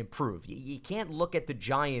playoffs and improve. You can't look at the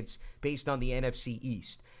Giants based on the NFC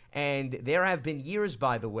East. And there have been years,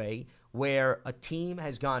 by the way, where a team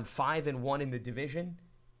has gone 5-1 in the division.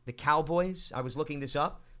 The Cowboys, I was looking this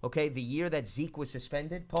up, okay, the year that Zeke was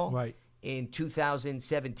suspended, Paul, Right. in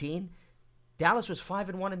 2017, Dallas was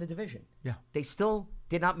 5-1 in the division. Yeah. They still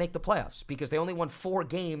did not make the playoffs because they only won 4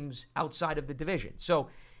 games outside of the division. So,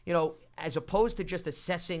 as opposed to just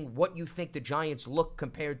assessing what you think the Giants look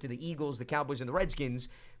compared to the Eagles, the Cowboys, and the Redskins,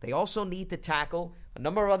 they also need to tackle a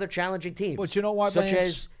number of other challenging teams. But you know what, such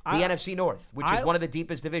Lance? as the NFC North, which is one of the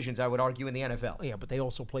deepest divisions, I would argue, in the NFL. Yeah, but they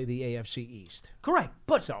also play the AFC East. Correct.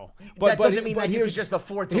 But So, that doesn't mean that you could just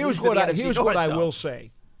afford to lose to the NFC Here's North, what I though. will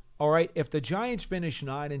say. All right, if the Giants finish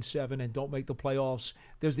 9-7 and don't make the playoffs,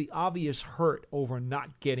 there's the obvious hurt over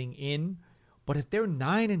not getting in. But if they're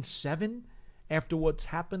 9-7 after what's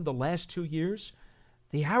happened the last 2 years,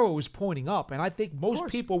 the arrow is pointing up, and I think most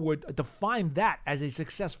people would define that as a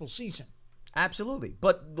successful season. Absolutely.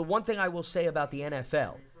 But the one thing I will say about the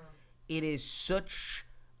NFL, it is such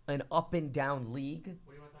an up and down league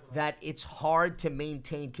that it's hard to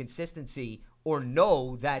maintain consistency or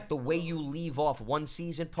know that the way you leave off one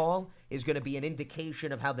season, Paul, is going to be an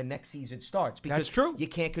indication of how the next season starts. Because That's true. You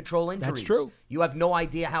can't control injuries. That's true. You have no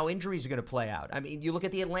idea how injuries are going to play out. I mean, you look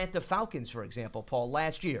at the Atlanta Falcons, for example, Paul,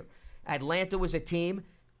 last year. Atlanta was a team,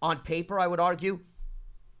 on paper, I would argue,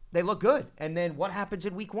 they look good. And then what happens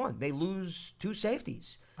in week 1? They lose 2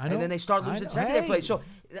 safeties. And then they start losing secondary play. So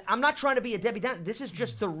I'm not trying to be a Debbie Downer. This is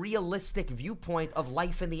just the realistic viewpoint of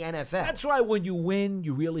life in the NFL. That's why when you win,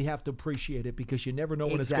 you really have to appreciate it because you never know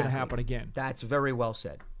when it's going to happen again. That's very well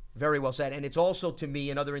said. Very well said. And it's also, to me,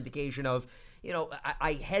 another indication of,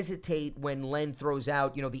 I hesitate when Len throws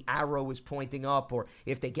out, the arrow is pointing up, or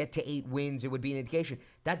if they get to 8 wins, it would be an indication.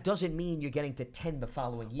 That doesn't mean you're getting to 10 the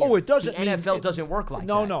following year. Oh, it doesn't. The NFL doesn't work like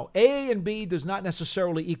that. No. A and B does not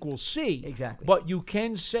necessarily equal C. Exactly. But you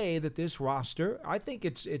can say that this roster, I think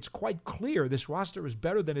it's quite clear, this roster is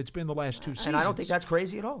better than it's been the last 2 seasons. And I don't think that's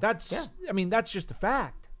crazy at all. That's just a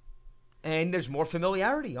fact. And there's more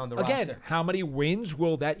familiarity on the roster. Again, how many wins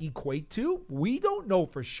will that equate to? We don't know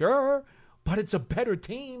for sure, but it's a better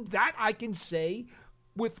team. That I can say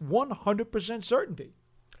with 100% certainty.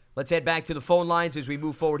 Let's head back to the phone lines as we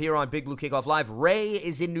move forward here on Big Blue Kickoff Live. Ray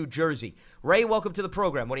is in New Jersey. Ray, welcome to the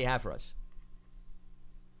program. What do you have for us?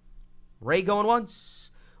 Ray going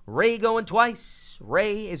once, Ray going twice.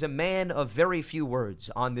 Ray is a man of very few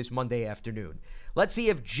words on this Monday afternoon. Let's see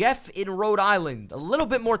if Jeff in Rhode Island, a little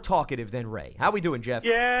bit more talkative than Ray. How we doing, Jeff?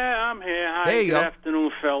 Yeah, I'm here. Hi, there you good go.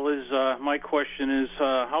 afternoon, fellas. My question is,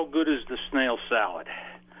 how good is the snail salad?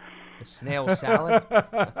 The snail salad?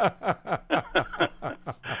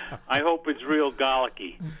 I hope it's real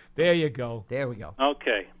garlicky. There you go. There we go.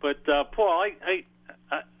 Okay, but Paul,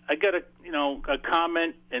 I got a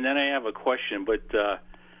comment and then I have a question, but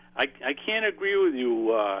I can't agree with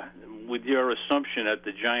you with your assumption that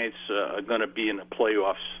the Giants are going to be in the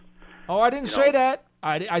playoffs. Oh, I didn't say that.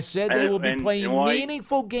 I said they will be and playing why?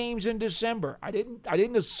 meaningful games in December. I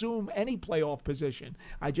didn't assume any playoff position.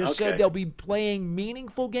 I just said Okay. they'll be playing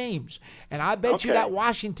meaningful games, and I bet you Okay. that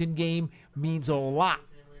Washington game means a lot.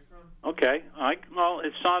 Okay, well,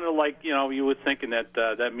 it sounded like you were thinking that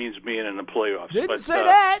that means being in the playoffs. Didn't but, say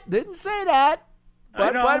that. Didn't say that. I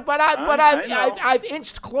know. But I know. I've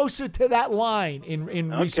inched closer to that line in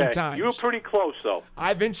recent Okay, times. you were pretty close though.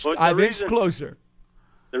 I've inched But the reason- closer.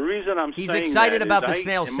 The reason I'm He's saying excited that about is the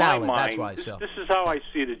snail in my salad, mind, that's why, so. This is how I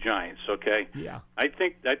see the Giants. Okay. Yeah. I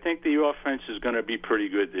think the offense is going to be pretty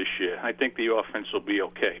good this year. I think the offense will be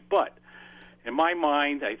okay. But in my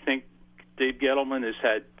mind, I think Dave Gettleman has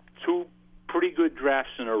had 2 pretty good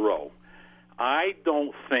drafts in a row. I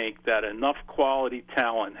don't think that enough quality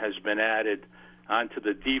talent has been added onto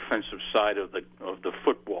the defensive side of the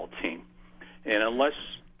football team, and unless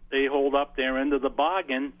they hold up their end of the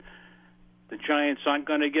bargain, the Giants aren't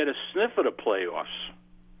going to get a sniff of the playoffs.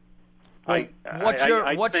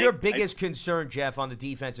 What's your biggest concern, Jeff, on the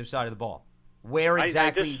defensive side of the ball? Where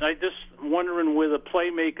exactly? I just wondering where the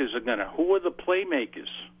playmakers are going to. Who are the playmakers?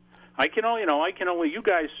 I can only you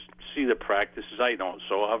guys see the practices. I don't,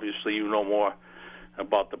 so obviously you know more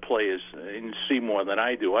about the players and see more than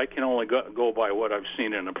I do. I can only go by what I've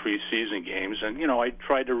seen in the preseason games, and I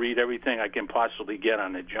try to read everything I can possibly get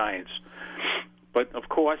on the Giants. But of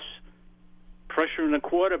course, pressuring the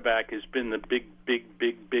quarterback has been the big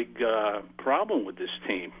problem with this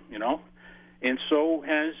team. And so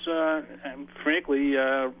has, frankly,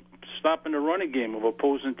 stopping the running game of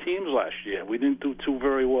opposing teams last year. We didn't do too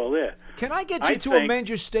very well there. Can I get you to amend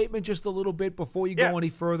your statement just a little bit before you go any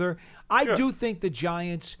further? I do think the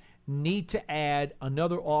Giants need to add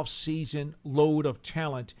another off-season load of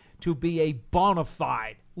talent to be a bona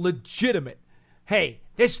fide, legitimate, hey,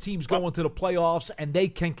 this team's going to the playoffs and they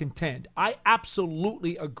can contend. I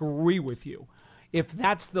absolutely agree with you if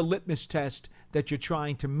that's the litmus test that you're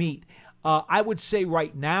trying to meet. I would say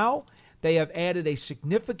right now they have added a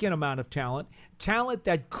significant amount of talent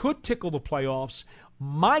that could tickle the playoffs.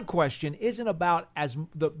 My question isn't about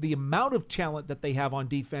the amount of talent that they have on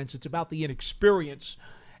defense. It's about the inexperience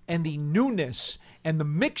and the newness and the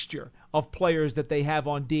mixture of players that they have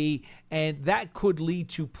on D, and that could lead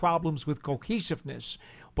to problems with cohesiveness.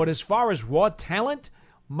 But as far as raw talent,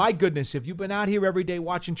 my goodness, if you've been out here every day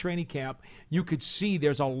watching training camp, you could see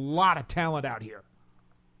there's a lot of talent out here.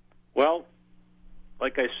 Well,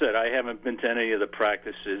 like I said, I haven't been to any of the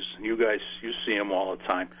practices. You guys, you see them all the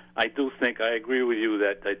time. I agree with you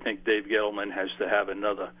that I think Dave Gettleman has to have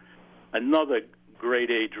another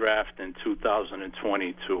grade A draft in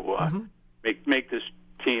 2020 to make this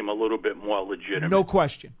team a little bit more legitimate. No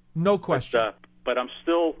question. But I'm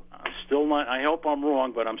still not. I hope I'm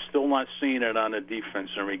wrong, but I'm still not seeing it on the defense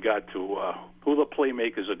in regard to who the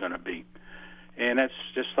playmakers are going to be. And that's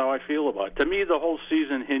just how I feel about it. To me, the whole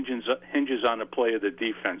season hinges on the play of the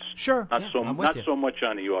defense. Sure, not so much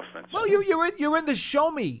on the offense. Well, you're in the show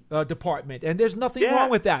me department, and there's nothing wrong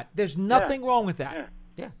with that. There's nothing wrong with that.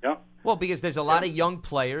 Yeah. Well, because there's a lot of young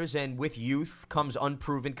players, and with youth comes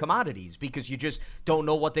unproven commodities because you just don't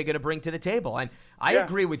know what they're going to bring to the table. And I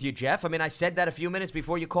agree with you, Jeff. I mean, I said that a few minutes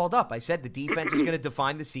before you called up. I said the defense is going to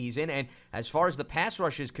define the season. And as far as the pass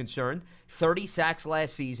rush is concerned, 30 sacks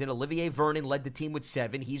last season. Olivier Vernon led the team with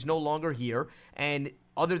 7. He's no longer here. And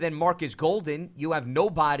other than Marcus Golden, you have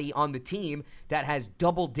nobody on the team that has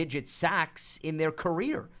double-digit sacks in their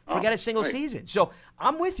career. Forget a single season. So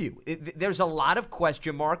I'm with you. There's a lot of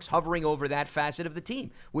question marks hovering over that facet of the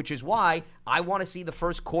team, which is why I want to see the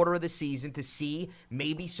first quarter of the season to see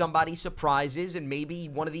maybe somebody surprises and maybe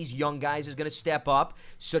one of these young guys is going to step up,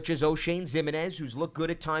 such as O'Shane Ximenez, who's looked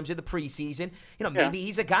good at times in the preseason. Maybe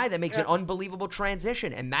he's a guy that makes an unbelievable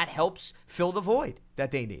transition, and that helps fill the void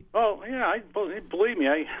that they need. Oh, yeah, believe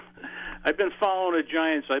me, I've been following the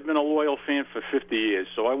Giants. I've been a loyal fan for 50 years,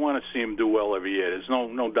 so I want to see them do well every year. There's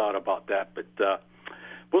no doubt about that. But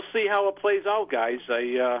we'll see how it plays out, guys.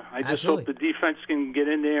 I just hope the defense can get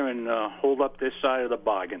in there and hold up this side of the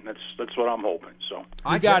bargain. That's what I'm hoping. So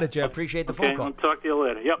I got it, Jeff. Appreciate the phone call. I'll talk to you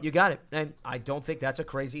later. Yep, you got it. And I don't think that's a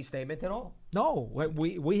crazy statement at all. No,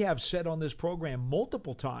 we have said on this program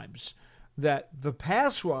multiple times that the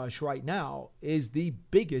pass rush right now is the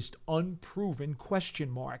biggest unproven question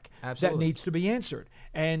mark that needs to be answered.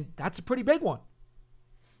 And that's a pretty big one.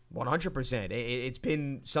 100%. It's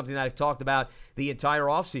been something that I've talked about the entire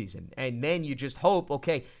offseason. And then you just hope,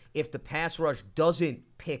 okay, if the pass rush doesn't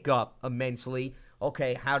pick up immensely,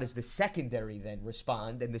 okay, how does the secondary then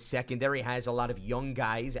respond? And the secondary has a lot of young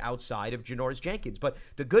guys outside of Janoris Jenkins. But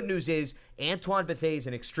the good news is Antoine Bethea is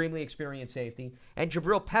an extremely experienced safety. And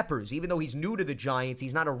Jabril Peppers, even though he's new to the Giants,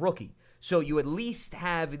 he's not a rookie. So you at least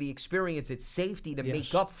have the experience at safety to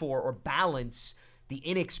make up for or balance the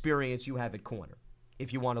inexperience you have at corner,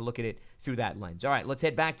 if you want to look at it through that lens. All right, let's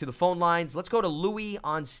head back to the phone lines. Let's go to Louis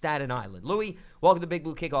on Staten Island. Louis, welcome to Big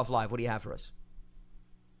Blue Kickoff Live. What do you have for us?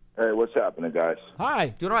 Hey, what's happening, guys? Hi.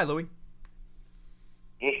 Doing all right, Louis.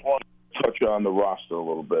 Just want to touch on the roster a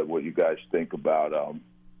little bit, what you guys think about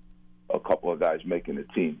a couple of guys making the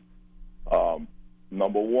team.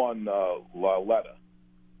 Number one, Lauletta.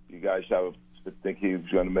 You guys think he was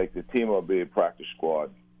going to make the team or be a practice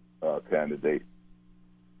squad candidate?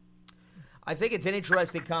 I think it's an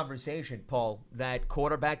interesting conversation, Paul, that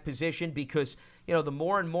quarterback position, because, the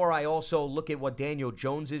more and more I also look at what Daniel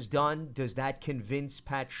Jones has done, does that convince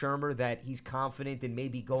Pat Shurmur that he's confident in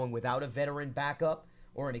maybe going without a veteran backup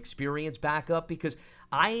or an experienced backup? Because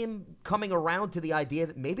I am coming around to the idea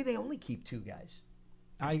that maybe they only keep 2 guys.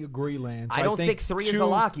 I agree, Lance. I don't think 3 is a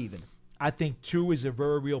lock even. I think 2 is a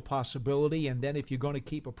very real possibility, and then if you're going to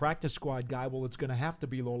keep a practice squad guy, well, it's going to have to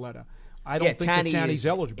be Lauletta. I don't think that Tanny's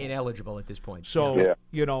eligible. Ineligible at this point. So,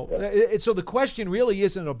 so the question really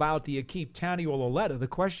isn't about do you keep Tanny or Lauletta. The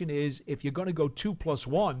question is, if you're going to go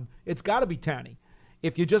 2+1, it's got to be Tanny.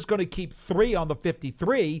 If you're just going to keep 3 on the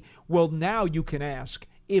 53, well, now you can ask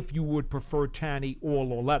if you would prefer Tanny or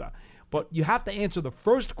Lauletta. But you have to answer the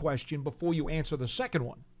first question before you answer the second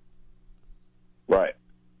one. Right.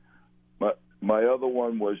 My other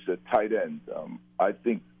one was the tight end. I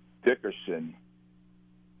think Dickerson,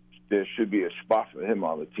 there should be a spot for him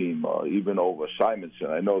on the team, even over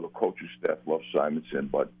Simonson. I know the coaching staff loves Simonson,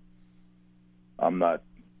 but I'm not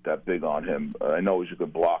that big on him. I know he's a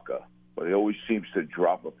good blocker, but he always seems to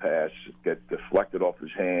drop a pass, get deflected off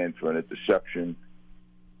his hand for an interception.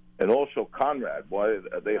 And also Conrad, why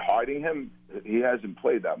are they hiding him? He hasn't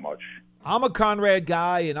played that much. I'm a Conrad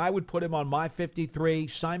guy, and I would put him on my 53.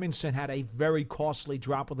 Simonson had a very costly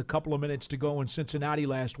drop with a couple of minutes to go in Cincinnati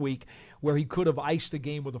last week where he could have iced the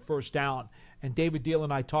game with a first down. And David Deal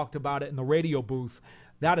and I talked about it in the radio booth.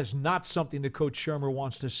 That is not something that Coach Shermer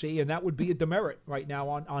wants to see, and that would be a demerit right now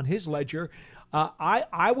on his ledger.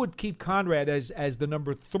 I would keep Conrad as the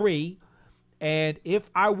number 3. And if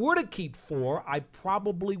I were to keep 4, I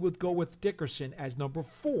probably would go with Dickerson as number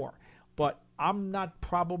 4. But I'm not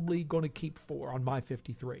probably going to keep 4 on my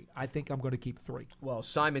 53. I think I'm going to keep 3. Well,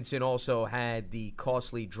 Simonson also had the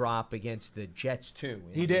costly drop against the Jets, too,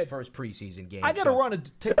 in He the did. first preseason game. I got to run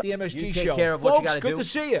and take the MSG you show. take care of Folks, what you got to do. good to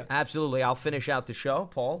see you. Absolutely. I'll finish out the show,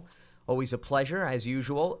 Paul. Always a pleasure, as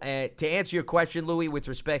usual. To answer your question, Louis, with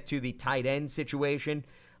respect to the tight end situation,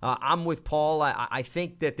 I'm with Paul. I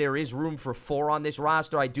think that there is room for 4 on this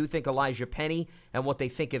roster. I do think Elijah Penny and what they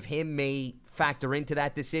think of him may factor into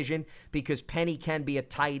that decision because Penny can be a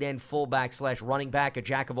tight end, fullback / running back, a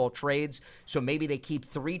jack of all trades. So maybe they keep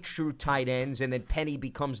 3 true tight ends and then Penny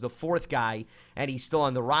becomes the 4th guy and he's still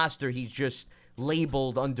on the roster. He's just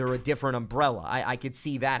labeled under a different umbrella. I could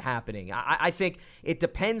see that happening. I think it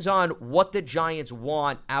depends on what the Giants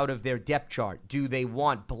want out of their depth chart. Do they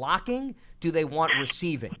want blocking? Do they want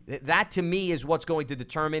receiving? That, to me, is what's going to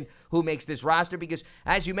determine who makes this roster because,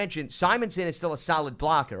 as you mentioned, Simonson is still a solid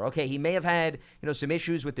blocker. Okay, he may have had some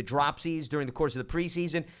issues with the dropsies during the course of the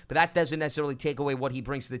preseason, but that doesn't necessarily take away what he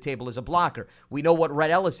brings to the table as a blocker. We know what Rhett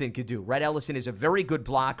Ellison could do. Rhett Ellison is a very good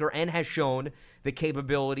blocker and has shown the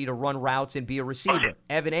capability to run routes and be a receiver.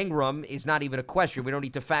 Evan Engram is not even a question. We don't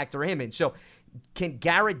need to factor him in. So can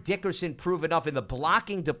Garrett Dickerson prove enough in the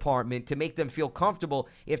blocking department to make them feel comfortable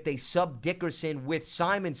if they sub Dickerson with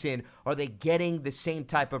Simonson? Are they getting the same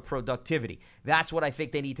type of productivity? That's what I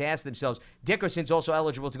think they need to ask themselves. Dickerson's also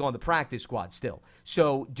eligible to go on the practice squad still.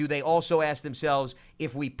 So do they also ask themselves,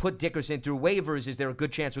 if we put Dickerson through waivers, is there a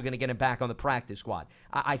good chance we're going to get him back on the practice squad?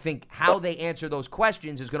 I think how they answer those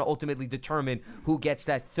questions is going to ultimately determine who gets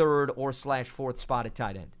that 3rd or / 4th spot at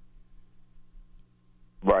tight end.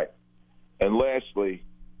 Right. And lastly,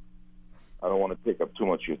 I don't want to take up too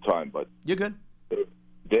much of your time, but you're good.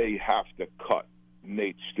 They have to cut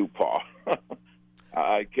Nate Stupar.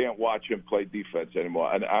 I can't watch him play defense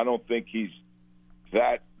anymore, and I don't think he's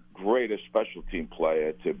that great a special team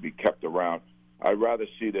player to be kept around. I'd rather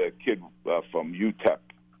see the kid from UTEP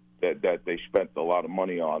that they spent a lot of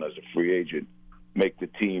money on as a free agent make the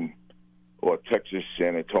team, or Texas,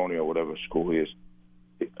 San Antonio, whatever school he is.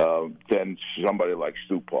 Than somebody like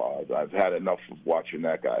Stupar. I've had enough of watching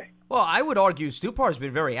that guy. Well, I would argue Stupar's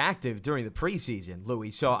been very active during the preseason,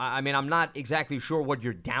 Louis. So, I mean, I'm not exactly sure what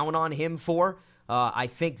you're down on him for. I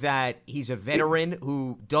think that he's a veteran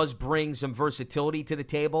who does bring some versatility to the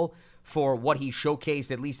table for what he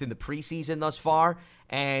showcased, at least in the preseason thus far.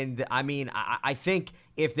 And, I mean, I think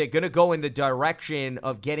if they're going to go in the direction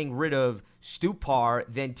of getting rid of Stupar,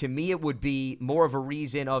 then to me it would be more of a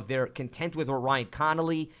reason of they're content with what Ryan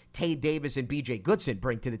Connolly, Tay Davis, and B.J. Goodson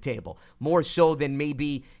bring to the table, more so than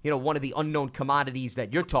maybe, one of the unknown commodities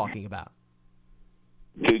that you're talking about.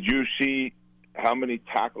 Did you see how many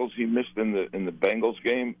tackles he missed in the Bengals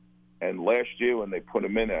game? And last year when they put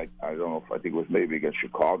him in, I don't know if I think it was maybe against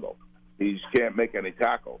Chicago, he can't make any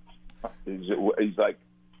tackles. He's like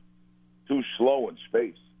too slow in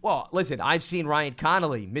space. Well, listen, I've seen Ryan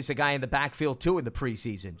Connolly miss a guy in the backfield, too, in the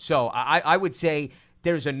preseason. So I would say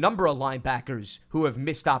there's a number of linebackers who have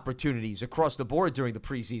missed opportunities across the board during the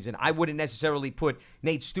preseason. I wouldn't necessarily put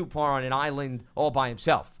Nate Stupar on an island all by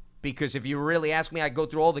himself. Because if you really ask me, I'd go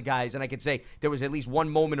through all the guys, and I could say there was at least one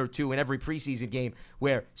moment or two in every preseason game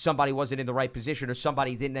where somebody wasn't in the right position or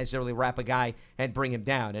somebody didn't necessarily wrap a guy and bring him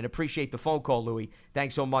down. And appreciate the phone call, Louis.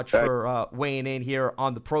 Thanks so much for weighing in here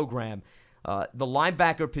on the program. The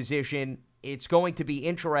linebacker position, it's going to be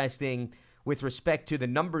interesting with respect to the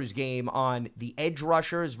numbers game on the edge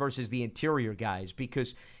rushers versus the interior guys.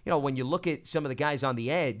 Because, when you look at some of the guys on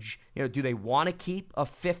the edge, do they want to keep a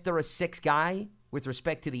 5th or a 6th guy with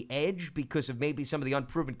respect to the edge because of maybe some of the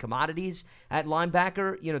unproven commodities at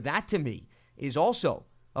linebacker? That to me is also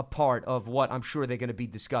a part of what I'm sure they're going to be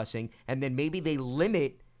discussing. And then maybe they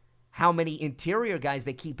limit how many interior guys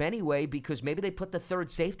they keep anyway, because maybe they put the third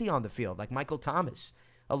safety on the field, like Michael Thomas,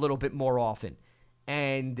 a little bit more often.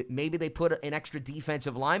 And maybe they put an extra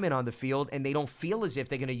defensive lineman on the field, and they don't feel as if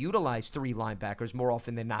they're going to utilize 3 linebackers more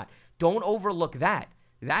often than not. Don't overlook that.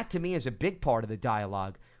 That, to me, is a big part of the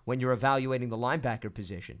dialogue when you're evaluating the linebacker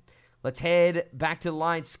position. Let's head back to the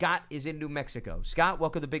line. Scott is in New Mexico. Scott,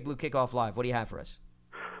 welcome to Big Blue Kickoff Live. What do you have for us?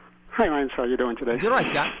 Hi, Ryan. How are you doing today? Doing all right,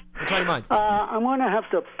 Scott. What's on your mind? I'm going to have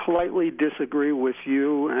to politely disagree with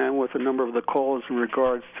you and with a number of the callers in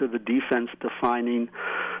regards to the defense defining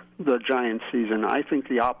the Giants season. I think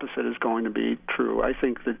the opposite is going to be true. I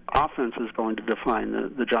think the offense is going to define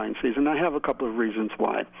the Giants season. I have a couple of reasons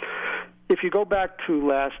why. If you go back to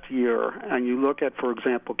last year and you look at, for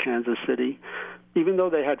example, Kansas City, even though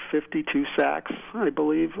they had 52 sacks, I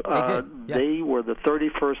believe, they were the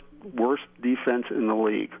 31st worst defense in the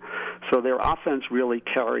league. So their offense really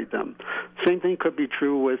carried them. Same thing could be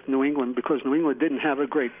true with New England, because New England didn't have a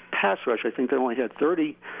great pass rush. I think they only had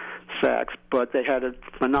 30 sacks, but they had a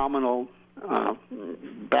phenomenal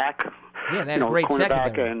back, yeah, they had a great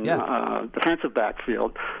cornerback and defensive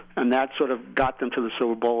backfield, and that sort of got them to the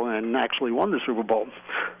Super Bowl and actually won the Super Bowl.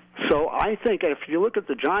 So I think if you look at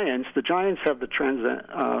the Giants have the trends.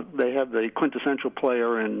 They have the quintessential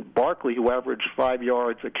player in Barkley, who averaged 5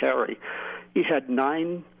 yards a carry. He had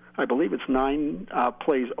 9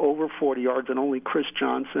 plays over 40 yards, and only Chris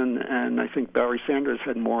Johnson and I think Barry Sanders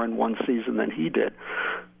had more in one season than he did.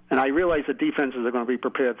 And I realize the defenses are going to be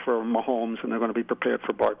prepared for Mahomes, and they're going to be prepared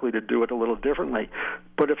for Barkley to do it a little differently.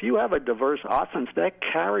 But if you have a diverse offense, that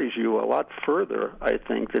carries you a lot further, I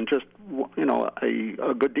think, than just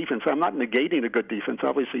a good defense. I'm not negating a good defense.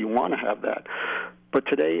 Obviously, you want to have that. But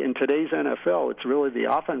in today's NFL, it's really the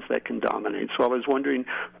offense that can dominate. So I was wondering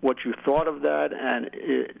what you thought of that, and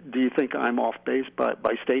do you think I'm off base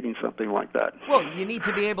by stating something like that? Well, you need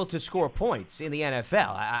to be able to score points in the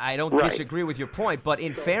NFL. I don't disagree with your point, but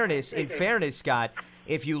in fairness, Scott,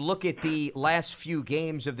 if you look at the last few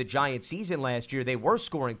games of the Giants season last year, they were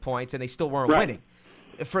scoring points and they still weren't winning.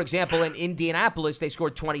 For example, in Indianapolis, they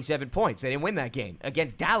scored 27 points. They didn't win that game.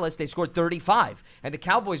 Against Dallas, they scored 35. And the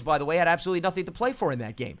Cowboys, by the way, had absolutely nothing to play for in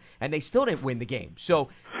that game. And they still didn't win the game. So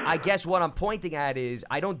I guess what I'm pointing at is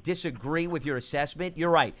I don't disagree with your assessment.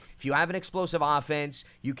 You're right. If you have an explosive offense,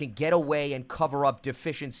 you can get away and cover up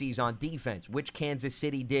deficiencies on defense, which Kansas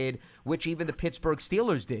City did, which even the Pittsburgh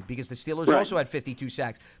Steelers did, because the Steelers also had 52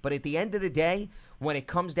 sacks. But at the end of the day, when it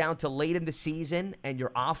comes down to late in the season and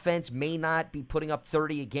your offense may not be putting up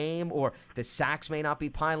 30 a game or the sacks may not be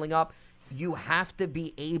piling up, you have to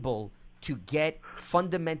be able to get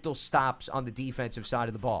fundamental stops on the defensive side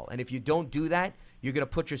of the ball. And if you don't do that, you're going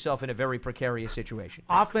to put yourself in a very precarious situation.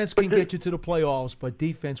 Offense can get you to the playoffs, but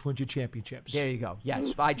defense wins you championships. There you go.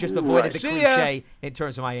 Yes, I just avoided the cliche in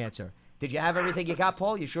terms of my answer. Did you have everything you got,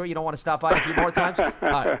 Paul? You sure you don't want to stop by a few more times? All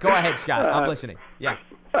right, go ahead, Scott. I'm listening. Yeah.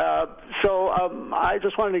 I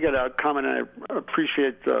just wanted to get a comment, and I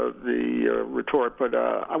appreciate the retort, but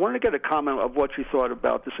I wanted to get a comment of what you thought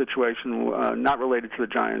about the situation, not related to the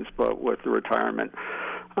Giants, but with the retirement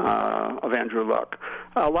of Andrew Luck.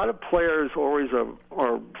 A lot of players always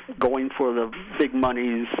are going for the big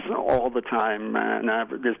monies all the time, and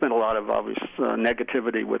there's been a lot of obvious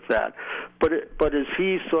negativity with that. But is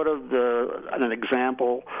he sort of an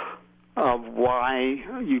example of why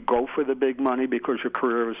you go for the big money, because your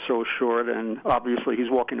career is so short? And obviously he's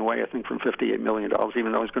walking away, I think, from $58 million,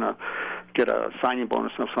 even though he's going to get a signing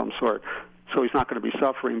bonus of some sort. So he's not going to be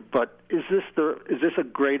suffering. But is this a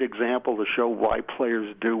great example to show why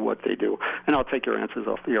players do what they do? And I'll take your answers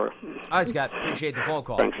off the air. All right, Scott. Appreciate the phone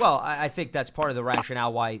call. Thanks. Well, I think that's part of the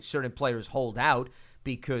rationale why certain players hold out,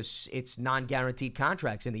 because it's non-guaranteed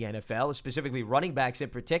contracts in the NFL, specifically running backs in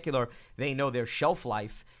particular. They know their shelf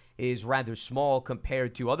life is rather small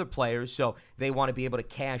compared to other players, so they want to be able to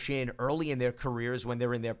cash in early in their careers when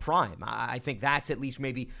they're in their prime. I think that's at least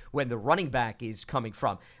maybe when the running back is coming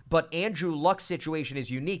from. But Andrew Luck's situation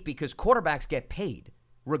is unique because quarterbacks get paid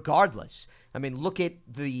regardless. I mean, look at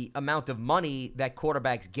the amount of money that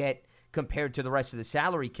quarterbacks get compared to the rest of the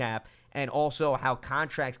salary cap, and also how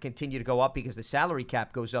contracts continue to go up because the salary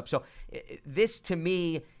cap goes up. So this, to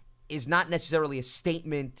me, is not necessarily a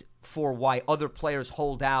statement for why other players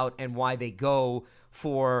hold out and why they go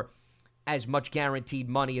for as much guaranteed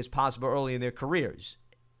money as possible early in their careers,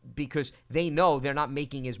 because they know they're not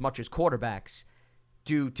making as much as quarterbacks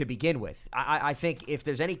do to begin with. I think if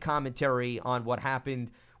there's any commentary on what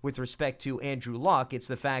happened with respect to Andrew Luck, it's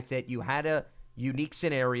the fact that you had unique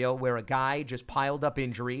scenario where a guy just piled up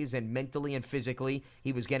injuries and mentally and physically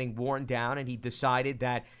he was getting worn down, and he decided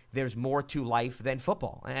that there's more to life than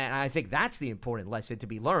football. And I think that's the important lesson to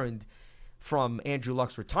be learned from Andrew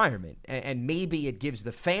Luck's retirement. And maybe it gives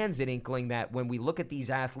the fans an inkling that when we look at these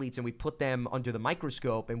athletes and we put them under the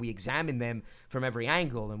microscope and we examine them from every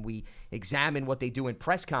angle and we examine what they do in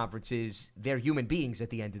press conferences, they're human beings at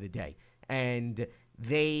the end of the day. And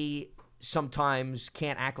they sometimes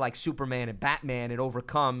can't act like Superman and Batman and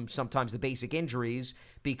overcome sometimes the basic injuries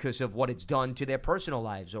because of what it's done to their personal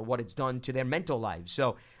lives or what it's done to their mental lives.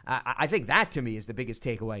 So I think that, to me, is the biggest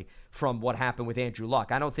takeaway from what happened with Andrew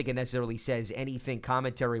Luck. I don't think it necessarily says anything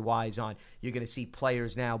commentary-wise on you're going to see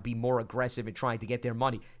players now be more aggressive in trying to get their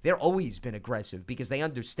money. They've always been aggressive because they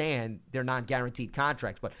understand they're non-guaranteed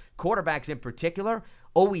contracts. But quarterbacks in particular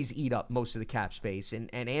always eat up most of the cap space.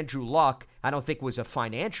 And Andrew Luck, I don't think, was a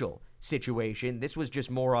financial situation. This was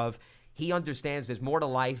just more of he understands there's more to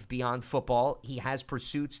life beyond football. He has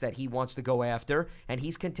pursuits that he wants to go after, and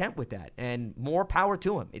he's content with that. And more power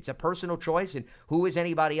to him. It's a personal choice, and who is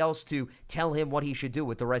anybody else to tell him what he should do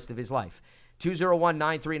with the rest of his life?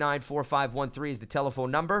 201-939-4513 is the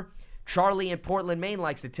telephone number. Charlie in Portland, Maine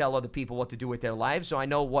likes to tell other people what to do with their lives, so I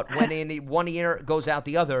know what went in one ear goes out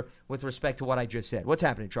the other with respect to what I just said. What's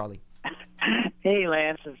happening, Charlie? Hey,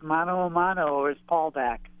 Lance, is mano a mano or is Paul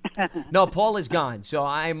back? No, Paul is gone, so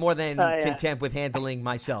I'm more than content with handling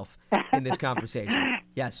myself in this conversation.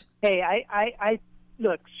 Yes. Hey, I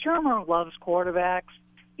look, Shermer loves quarterbacks.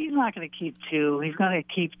 He's not going to keep 2. He's going to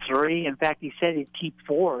keep 3. In fact, he said he'd keep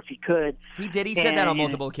 4 if he could. He did. He said that on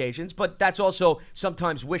multiple occasions, but that's also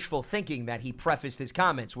sometimes wishful thinking that he prefaced his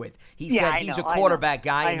comments with. He said he's a quarterback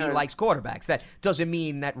guy and he likes quarterbacks. That doesn't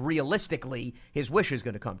mean that realistically his wish is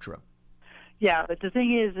going to come true. Yeah, but the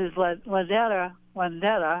thing is Landeta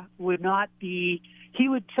would not be.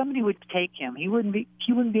 Somebody would take him. He wouldn't be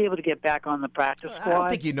able to get back on the practice squad. I don't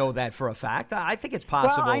think you know that for a fact. I think it's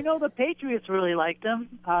possible. Well, I know the Patriots really liked him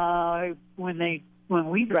when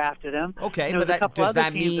we drafted him. Okay, but does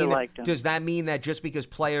that mean that just because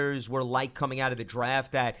players were liked coming out of the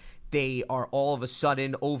draft that they are all of a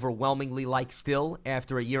sudden overwhelmingly liked still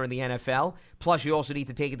after a year in the NFL? Plus, you also need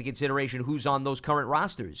to take into consideration who's on those current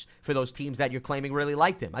rosters for those teams that you're claiming really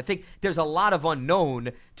liked him. I think there's a lot of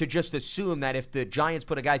unknown to just assume that if the Giants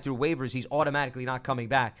put a guy through waivers, he's automatically not coming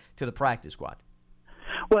back to the practice squad.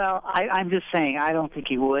 Well, I'm just saying I don't think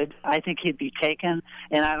he would. I think he'd be taken,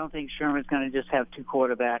 and I don't think Sherman's going to just have 2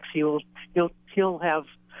 quarterbacks. He'll have.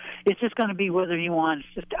 It's just going to be whether he wants.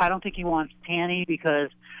 I don't think he wants Tanny because,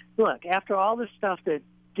 look, after all this stuff that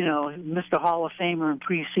Mr. Hall of Famer in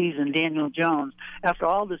preseason, Daniel Jones, after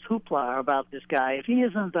all this hoopla about this guy, if he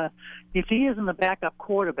isn't the backup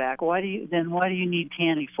quarterback, why do you need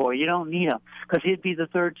Tanny for? You don't need him because he'd be the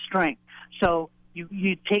 3rd string. So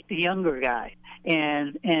you take the younger guy,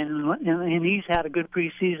 and he's had a good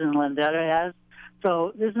preseason. Landeta has.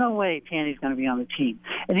 So there's no way Tanny's going to be on the team.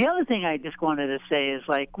 And the other thing I just wanted to say is,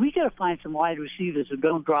 we got to find some wide receivers who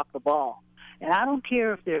don't drop the ball. And I don't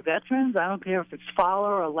care if they're veterans. I don't care if it's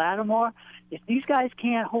Fowler or Lattimore. If these guys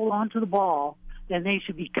can't hold on to the ball, then they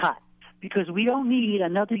should be cut. Because we don't need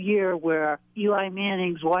another year where Eli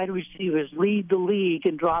Manning's wide receivers lead the league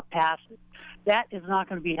and drop passes. That is not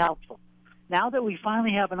going to be helpful. Now that we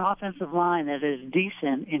finally have an offensive line that is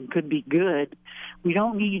decent and could be good, we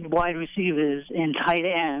don't need wide receivers and tight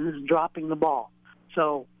ends dropping the ball.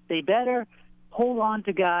 So they better hold on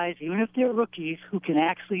to guys, even if they're rookies, who can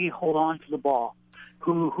actually hold on to the ball,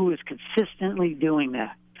 who is consistently doing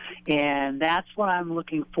that. And that's what I'm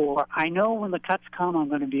looking for. I know when the cuts come, I'm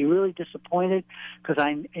going to be really disappointed because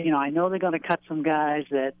I know they're going to cut some guys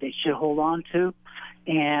that they should hold on to.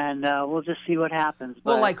 And we'll just see what happens.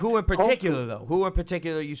 Well, like who in particular, though? Who in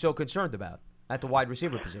particular are you so concerned about at the wide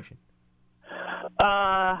receiver position?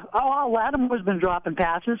 Lattimore's been dropping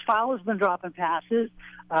passes. Fowler's been dropping passes.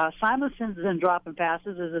 Simonson's been dropping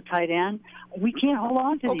passes as a tight end. We can't hold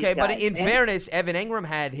on to these guys. Okay, but in fairness, Evan Engram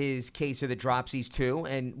had his case of the dropsies too,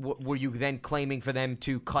 and were you then claiming for them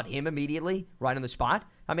to cut him immediately right on the spot?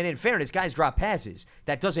 I mean, in fairness, guys drop passes.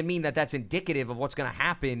 That doesn't mean that that's indicative of what's going to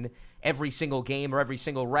happen every single game or every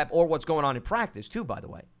single rep or what's going on in practice too, by the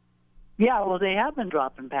way. Yeah, well, they have been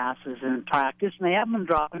dropping passes in practice, and they have been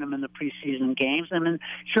dropping them in the preseason games. I mean,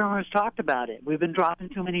 Shermer's talked about it. We've been dropping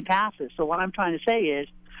too many passes. So what I'm trying to say is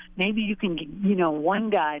maybe you can,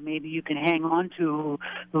 one guy maybe you can hang on to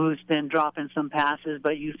who's been dropping some passes,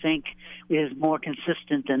 but you think is more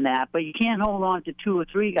consistent than that. But you can't hold on to 2 or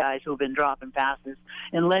 3 guys who have been dropping passes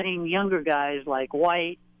and letting younger guys like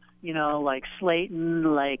White, like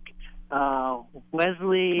Slayton, like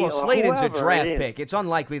Wesley. Well, or Sladen's a whoever draft it is. pick. It's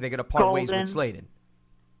unlikely they're going to part ways with Golden. Sladen.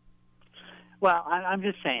 Well, I'm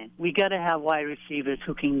just saying we got to have wide receivers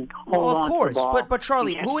who can hold Well, on of course, to the ball. but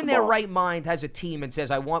Charlie, and catch who in the their ball. right mind has a team and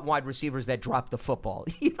says, "I want wide receivers that drop the football"?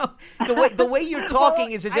 You know, the way you're talking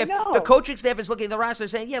Well, is as I if know. the coaching staff is looking at the roster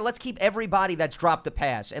saying, "Yeah, let's keep everybody that's dropped the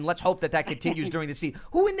pass, and let's hope that continues during the season."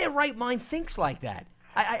 Who in their right mind thinks like that?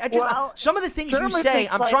 I just Well, some of the things you Shermer say,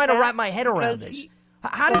 thinks I'm like trying to that wrap my head around because this. he-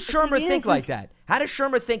 How does Well, Shermer he think is- like that? How does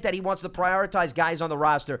Shermer think that he wants to prioritize guys on the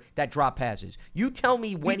roster that drop passes? You tell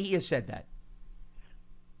me when he has said that.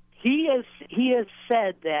 He has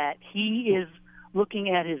said that he is looking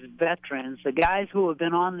at his veterans, the guys who have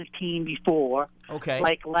been on the team before, Okay.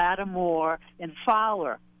 like Lattimore and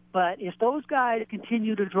Fowler. But if those guys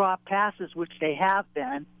continue to drop passes, which they have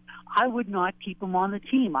been, I would not keep them on the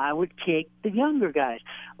team. I would take the younger guys,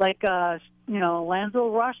 like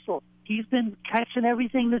Lanzo Russell. He's been catching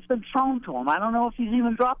everything that's been thrown to him. I don't know if he's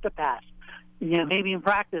even dropped a pass. Maybe in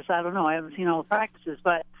practice. I don't know. I haven't seen all the practices,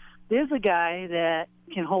 but there's a guy that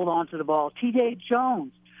can hold on to the ball. T.J.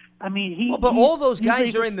 Jones. I mean, But all those he's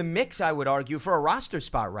guys like- are in the mix, I would argue, for a roster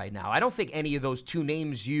spot right now. I don't think any of those two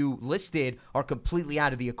names you listed are completely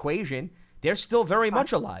out of the equation. They're still very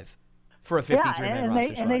much alive for a 53-man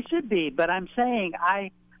roster spot. and they should be. But I'm saying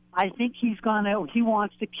I think he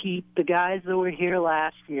wants to keep the guys that were here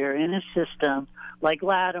last year in his system, like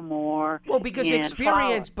Lattimore. Well, because and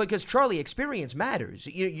experience, Fowler. because Charlie, experience matters.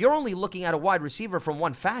 You're only looking at a wide receiver from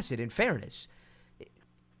one facet, in fairness.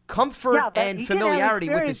 Comfort Yeah, but and he can have familiarity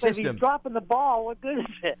with the experience, but if system. he's dropping the ball, what good is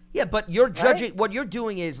it? Yeah, but you're judging. What you're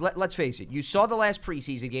doing is, let's face it, you saw the last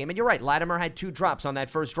preseason game, and you're right. Lattimore had 2 drops on that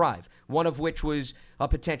first drive, one of which was a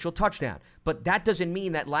potential touchdown. But that doesn't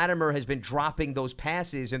mean that Lattimore has been dropping those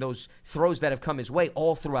passes and those throws that have come his way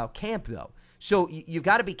all throughout camp, though. So you've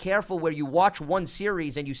got to be careful where you watch one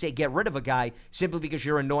series and you say get rid of a guy simply because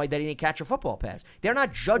you're annoyed that he didn't catch a football pass. They're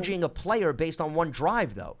not judging a player based on one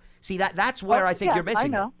drive, though. See, that's where I think you're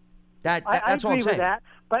missing I know. it. That's I all I'm agree saying. with that.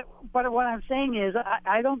 But what I'm saying is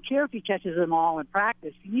I don't care if he catches them all in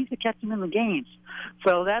practice. He needs to catch them in the games.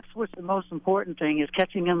 So that's what's the most important thing is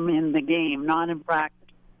catching them in the game, not in practice.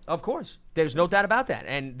 Of course. There's no doubt about that.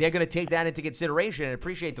 And they're going to take that into consideration and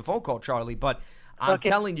appreciate the phone call, Charlie. But I'm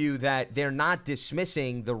telling you that they're not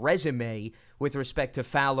dismissing the resume with respect to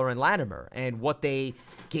Fowler and Lattimore and what they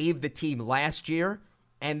gave the team last year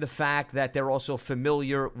and the fact that they're also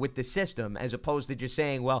familiar with the system as opposed to just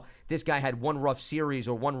saying, well, this guy had one rough series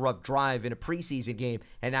or one rough drive in a preseason game,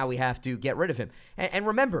 and now we have to get rid of him. And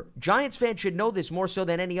remember, Giants fans should know this more so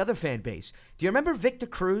than any other fan base. Do you remember Victor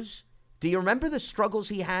Cruz? Do you remember the struggles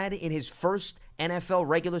he had in his first NFL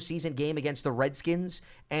regular season game against the Redskins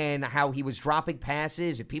and how he was dropping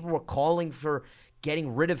passes and people were calling for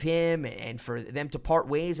getting rid of him and for them to part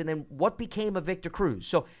ways? And then what became of Victor Cruz?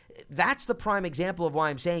 So that's the prime example of why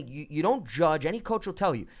I'm saying you don't judge. Any coach will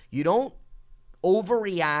tell you, you don't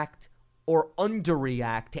overreact or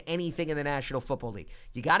underreact to anything in the National Football League.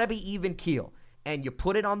 You got to be even keel. And you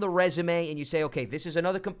put it on the resume and you say, okay, this is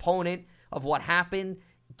another component of what happened.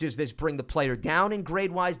 Does this bring the player down in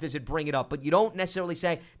grade-wise? Does it bring it up? But you don't necessarily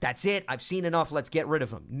say, that's it, I've seen enough, let's get rid of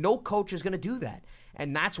him. No coach is going to do that.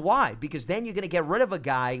 And that's why, because then you're going to get rid of a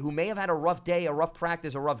guy who may have had a rough day, a rough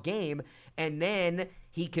practice, a rough game, and then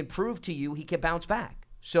he can prove to you he can bounce back.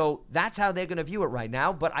 So that's how they're going to view it right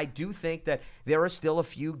now. But I do think that there are still a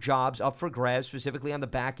few jobs up for grabs, specifically on the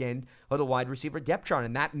back end of the wide receiver depth chart.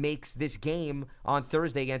 And that makes this game on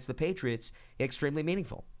Thursday against the Patriots extremely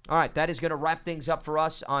meaningful. All right, that is going to wrap things up for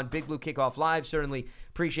us on Big Blue Kickoff Live. Certainly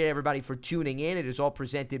appreciate everybody for tuning in. It is all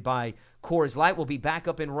presented by Coors Light. We'll be back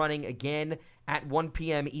up and running again at 1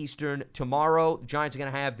 p.m. Eastern tomorrow. The Giants are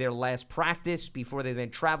going to have their last practice before they then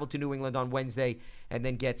travel to New England on Wednesday and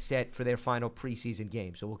then get set for their final preseason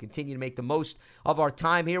game. So we'll continue to make the most of our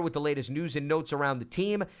time here with the latest news and notes around the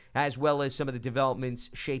team, as well as some of the developments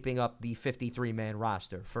shaping up the 53-man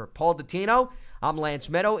roster. For Paul Dottino, I'm Lance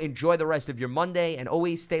Meadow. Enjoy the rest of your Monday, and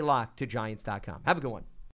always stay locked to Giants.com. Have a good one.